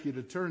won't ask you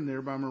to turn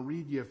there, but I'm going to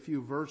read you a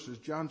few verses.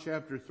 John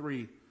chapter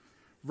 3,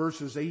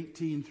 verses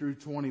 18 through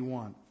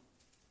 21.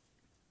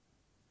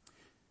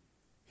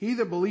 He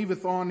that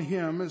believeth on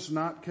him is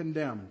not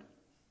condemned,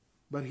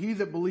 but he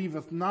that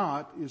believeth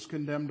not is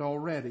condemned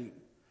already,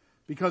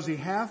 because he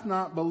hath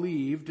not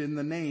believed in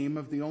the name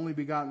of the only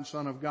begotten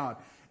Son of God.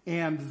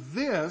 And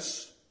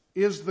this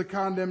is the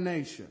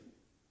condemnation,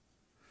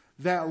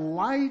 that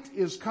light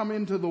is come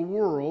into the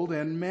world,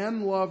 and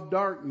men love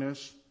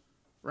darkness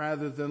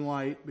rather than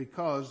light,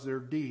 because their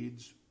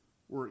deeds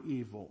were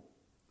evil.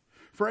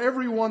 For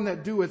everyone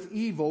that doeth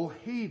evil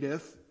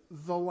hateth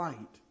the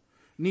light,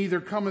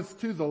 neither cometh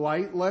to the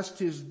light, lest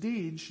his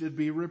deeds should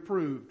be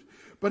reproved.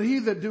 But he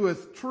that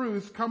doeth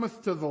truth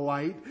cometh to the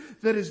light,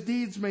 that his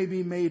deeds may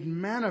be made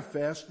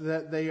manifest,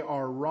 that they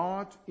are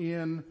wrought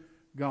in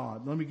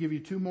God. Let me give you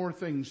two more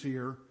things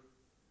here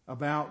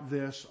about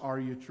this. Are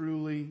you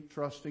truly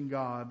trusting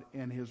God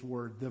and His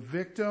Word? The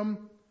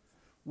victim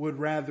would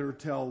rather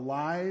tell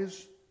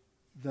lies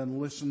than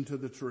listen to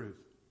the truth.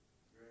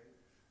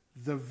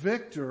 The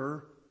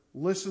victor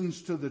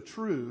listens to the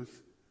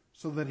truth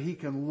so that he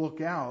can look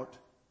out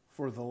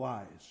for the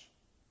lies.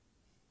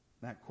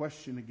 That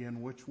question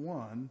again, which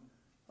one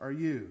are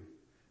you?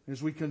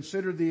 As we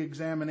consider the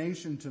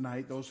examination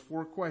tonight, those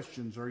four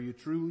questions: are you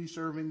truly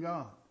serving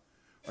God?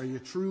 Are you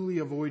truly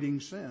avoiding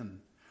sin?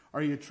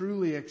 Are you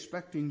truly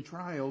expecting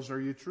trials? Are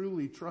you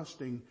truly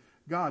trusting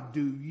God?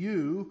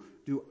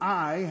 Do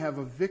I have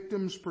a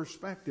victim's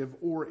perspective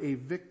or a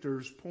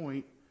victor's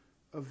point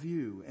of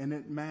view? And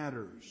it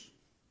matters.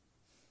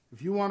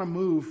 If you want to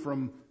move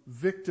from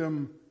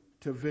victim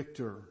to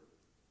victor,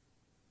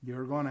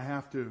 you're going to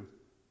have to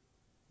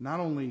not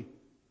only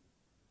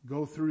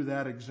go through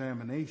that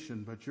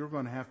examination, but you're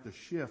going to have to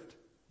shift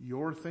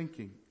your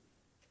thinking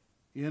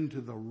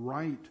into the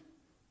right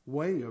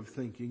way of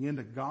thinking,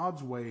 into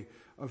God's way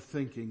of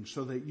thinking,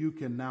 so that you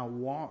can now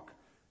walk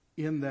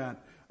in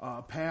that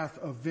path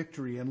of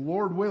victory. And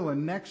Lord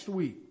willing, next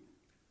week,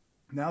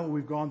 now that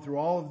we've gone through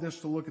all of this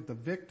to look at the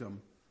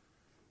victim,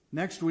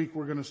 next week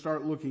we're going to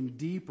start looking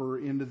deeper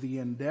into the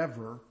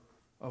endeavor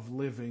of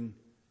living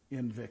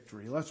in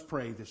victory. Let's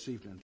pray this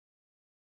evening.